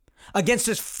against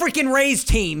this freaking Rays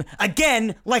team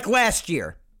again like last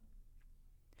year.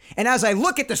 And as I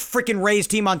look at this freaking Rays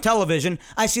team on television,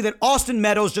 I see that Austin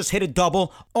Meadows just hit a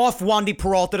double off Wandy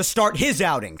Peralta to start his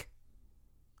outing.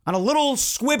 On a little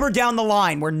squibber down the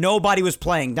line where nobody was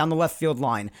playing, down the left field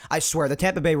line. I swear, the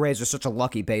Tampa Bay Rays are such a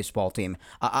lucky baseball team.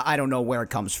 I don't know where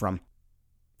it comes from.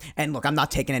 And look, I'm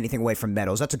not taking anything away from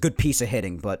Meadows. That's a good piece of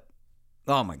hitting, but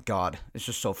oh my God, it's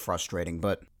just so frustrating.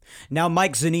 But now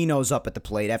Mike Zunino's up at the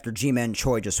plate after Ji-Man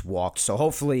Choi just walked. So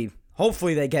hopefully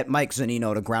they get Mike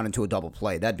Zunino to ground into a double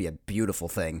play. That'd be a beautiful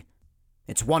thing.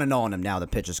 It's 1-0 on him now. The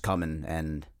pitch is coming,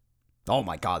 and oh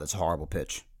my God, that's a horrible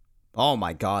pitch. Oh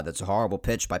my God, that's a horrible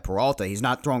pitch by Peralta. He's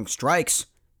not throwing strikes.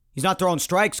 He's not throwing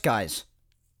strikes, guys.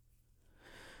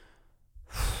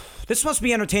 This must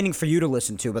be entertaining for you to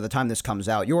listen to by the time this comes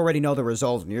out. You already know the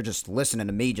result, and you're just listening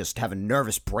to me just have a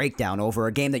nervous breakdown over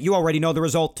a game that you already know the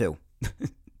result to.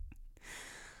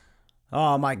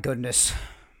 Oh, my goodness.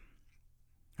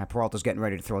 Peralta's getting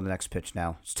ready to throw the next pitch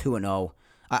now. It's 2-0.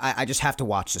 I just have to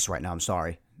watch this right now. I'm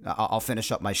sorry. I'll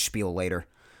finish up my spiel later.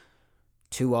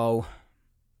 2-0.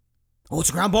 Oh, it's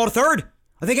a ground ball to third.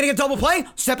 Are they going to get double play?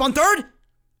 Step on third?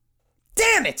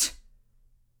 Damn it!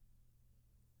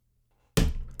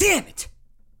 Damn it!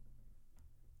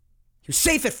 He was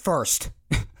safe at first.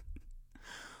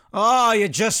 Oh, you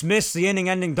just missed the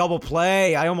inning-ending double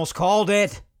play. I almost called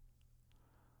it.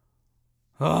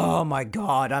 Oh my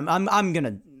God, I'm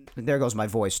gonna. There goes my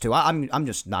voice too. I'm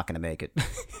just not gonna make it.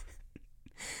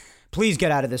 Please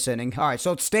get out of this inning. All right,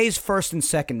 so it stays first and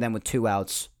second then with 2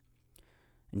 outs.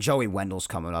 And Joey Wendell's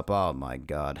coming up. Oh my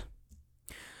God.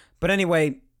 But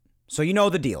anyway, so you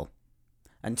know the deal.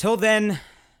 Until then.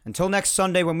 Until next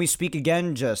Sunday when we speak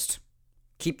again, just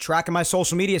keep track of my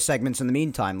social media segments in the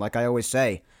meantime, like I always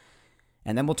say.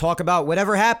 And then we'll talk about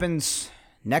whatever happens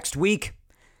next week,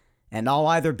 and I'll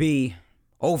either be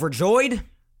overjoyed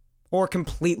or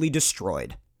completely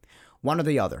destroyed. One or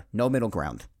the other. No middle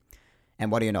ground.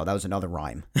 And what do you know? That was another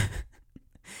rhyme.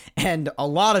 And a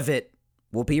lot of it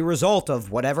will be a result of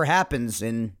whatever happens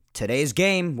in today's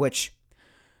game, which,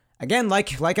 again,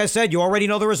 like I said, you already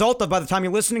know the result of by the time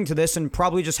you're listening to this and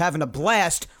probably just having a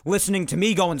blast listening to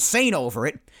me go insane over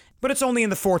it. But it's only in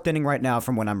the 4th inning right now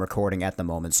from when I'm recording at the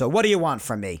moment. So what do you want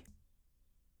from me?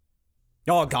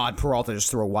 Oh, God, Peralta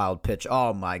just threw a wild pitch.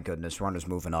 Oh, my goodness. Runner's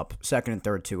moving up. 2nd and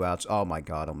 3rd, 2 outs. Oh, my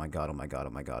God. Oh, my God. Oh, my God. Oh,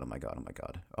 my God. Oh, my God. Oh, my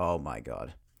God. Oh, my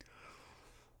God.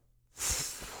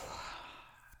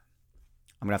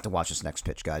 I'm going to have to watch this next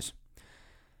pitch, guys. All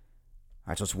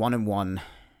right, so it's 1-1.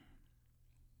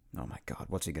 Oh, my God.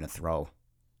 What's he going to throw?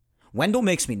 Wendell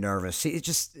makes me nervous. He's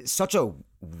just such a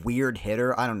weird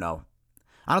hitter. I don't know.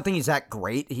 I don't think he's that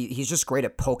great. He's just great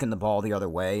at poking the ball the other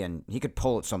way, and he could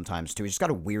pull it sometimes, too. He's just got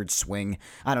a weird swing.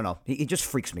 I don't know. He just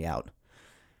freaks me out.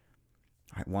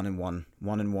 All right, 1-1.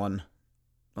 1-1.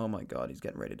 Oh, my God. He's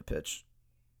getting ready to pitch.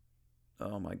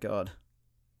 Oh, my God.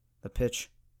 The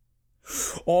pitch.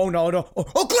 Oh, no.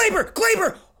 Oh,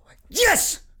 Gleyber!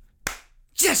 Yes!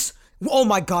 Yes! Oh,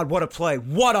 my God, what a play.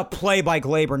 What a play by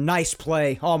Gleyber. Nice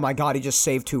play. Oh, my God, he just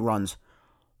saved 2 runs.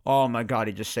 Oh, my God,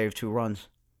 he just saved 2 runs.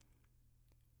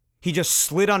 He just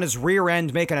slid on his rear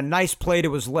end, making a nice play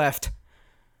to his left.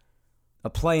 A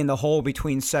play in the hole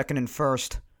between 2nd and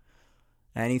 1st.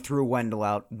 And he threw Wendell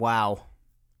out. Wow.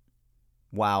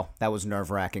 Wow, that was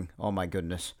nerve-wracking. Oh, my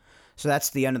goodness. So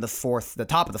that's the end of the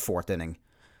top of the 4th inning.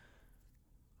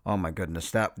 Oh, my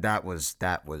goodness. That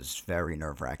was very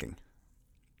nerve-wracking.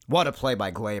 What a play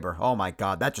by Gleyber. Oh, my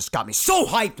God. That just got me so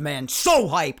hyped, man. So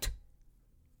hyped.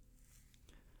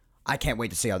 I can't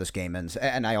wait to see how this game ends.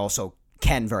 And I also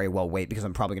can very well wait because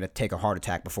I'm probably going to take a heart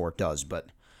attack before it does. But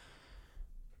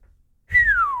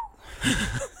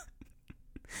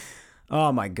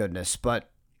oh, my goodness. But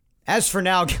as for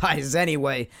now, guys,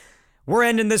 anyway, we're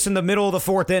ending this in the middle of the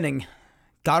 4th inning.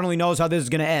 God only knows how this is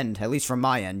going to end, at least from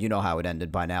my end. You know how it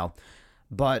ended by now.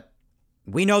 But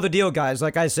we know the deal, guys.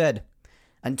 Like I said,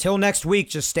 until next week,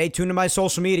 just stay tuned to my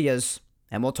social medias,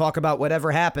 and we'll talk about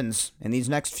whatever happens in these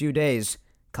next few days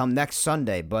come next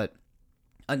Sunday. But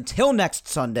until next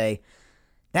Sunday,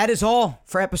 that is all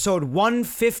for episode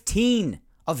 115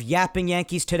 of Yapping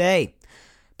Yankees Today.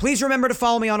 Please remember to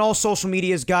follow me on all social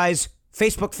medias, guys.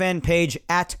 Facebook fan page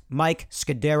at Mike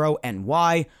Scudero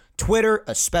NY. Twitter,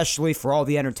 especially for all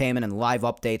the entertainment and live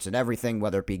updates and everything,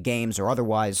 whether it be games or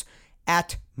otherwise,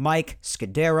 at Mike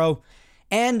Scudero.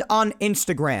 And on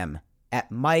Instagram,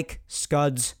 at Mike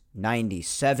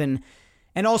Scuds97.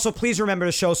 And also, please remember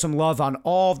to show some love on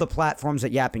all of the platforms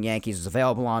that Yapping Yankees is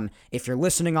available on. If you're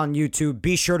listening on YouTube,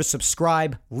 be sure to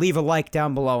subscribe, leave a like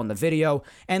down below in the video,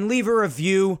 and leave a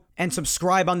review and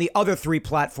subscribe on the other 3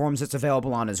 platforms it's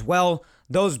available on as well,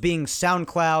 those being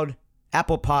SoundCloud,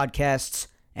 Apple Podcasts,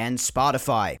 and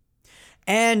Spotify.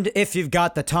 And if you've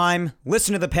got the time,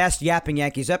 listen to the past Yapping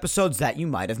Yankees episodes that you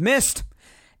might have missed.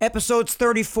 Episodes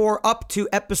 34 up to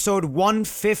episode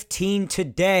 115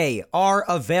 today are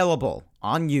available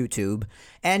on YouTube,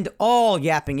 and all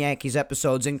Yapping Yankees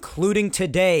episodes, including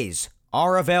today's,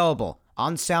 are available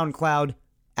on SoundCloud,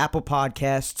 Apple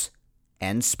Podcasts,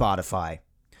 and Spotify.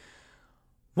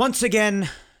 Once again,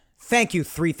 thank you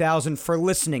 3000 for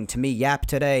listening to me yap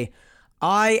today.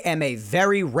 I am a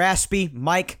very raspy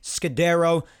Mike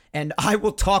Scudero, and I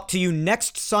will talk to you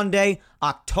next Sunday,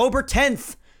 October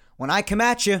 10th, when I come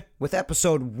at you with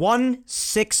episode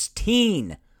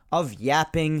 116 of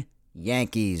Yapping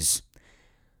Yankees.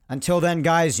 Until then,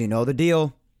 guys, you know the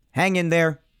deal. Hang in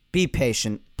there. Be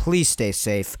patient. Please stay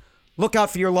safe. Look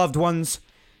out for your loved ones.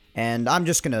 And I'm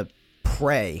just going to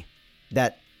pray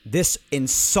that this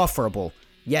insufferable,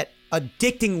 yet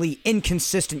addictingly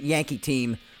inconsistent Yankee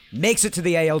team makes it to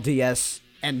the ALDS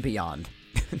and beyond.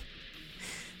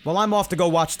 Well, I'm off to go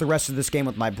watch the rest of this game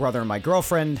with my brother and my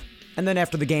girlfriend. And then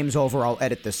after the game's over, I'll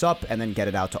edit this up and then get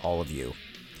it out to all of you.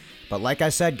 But like I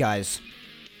said, guys,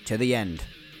 to the end.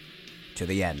 To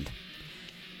the end.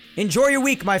 Enjoy your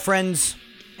week, my friends,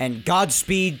 and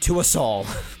Godspeed to us all.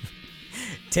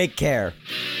 Take care.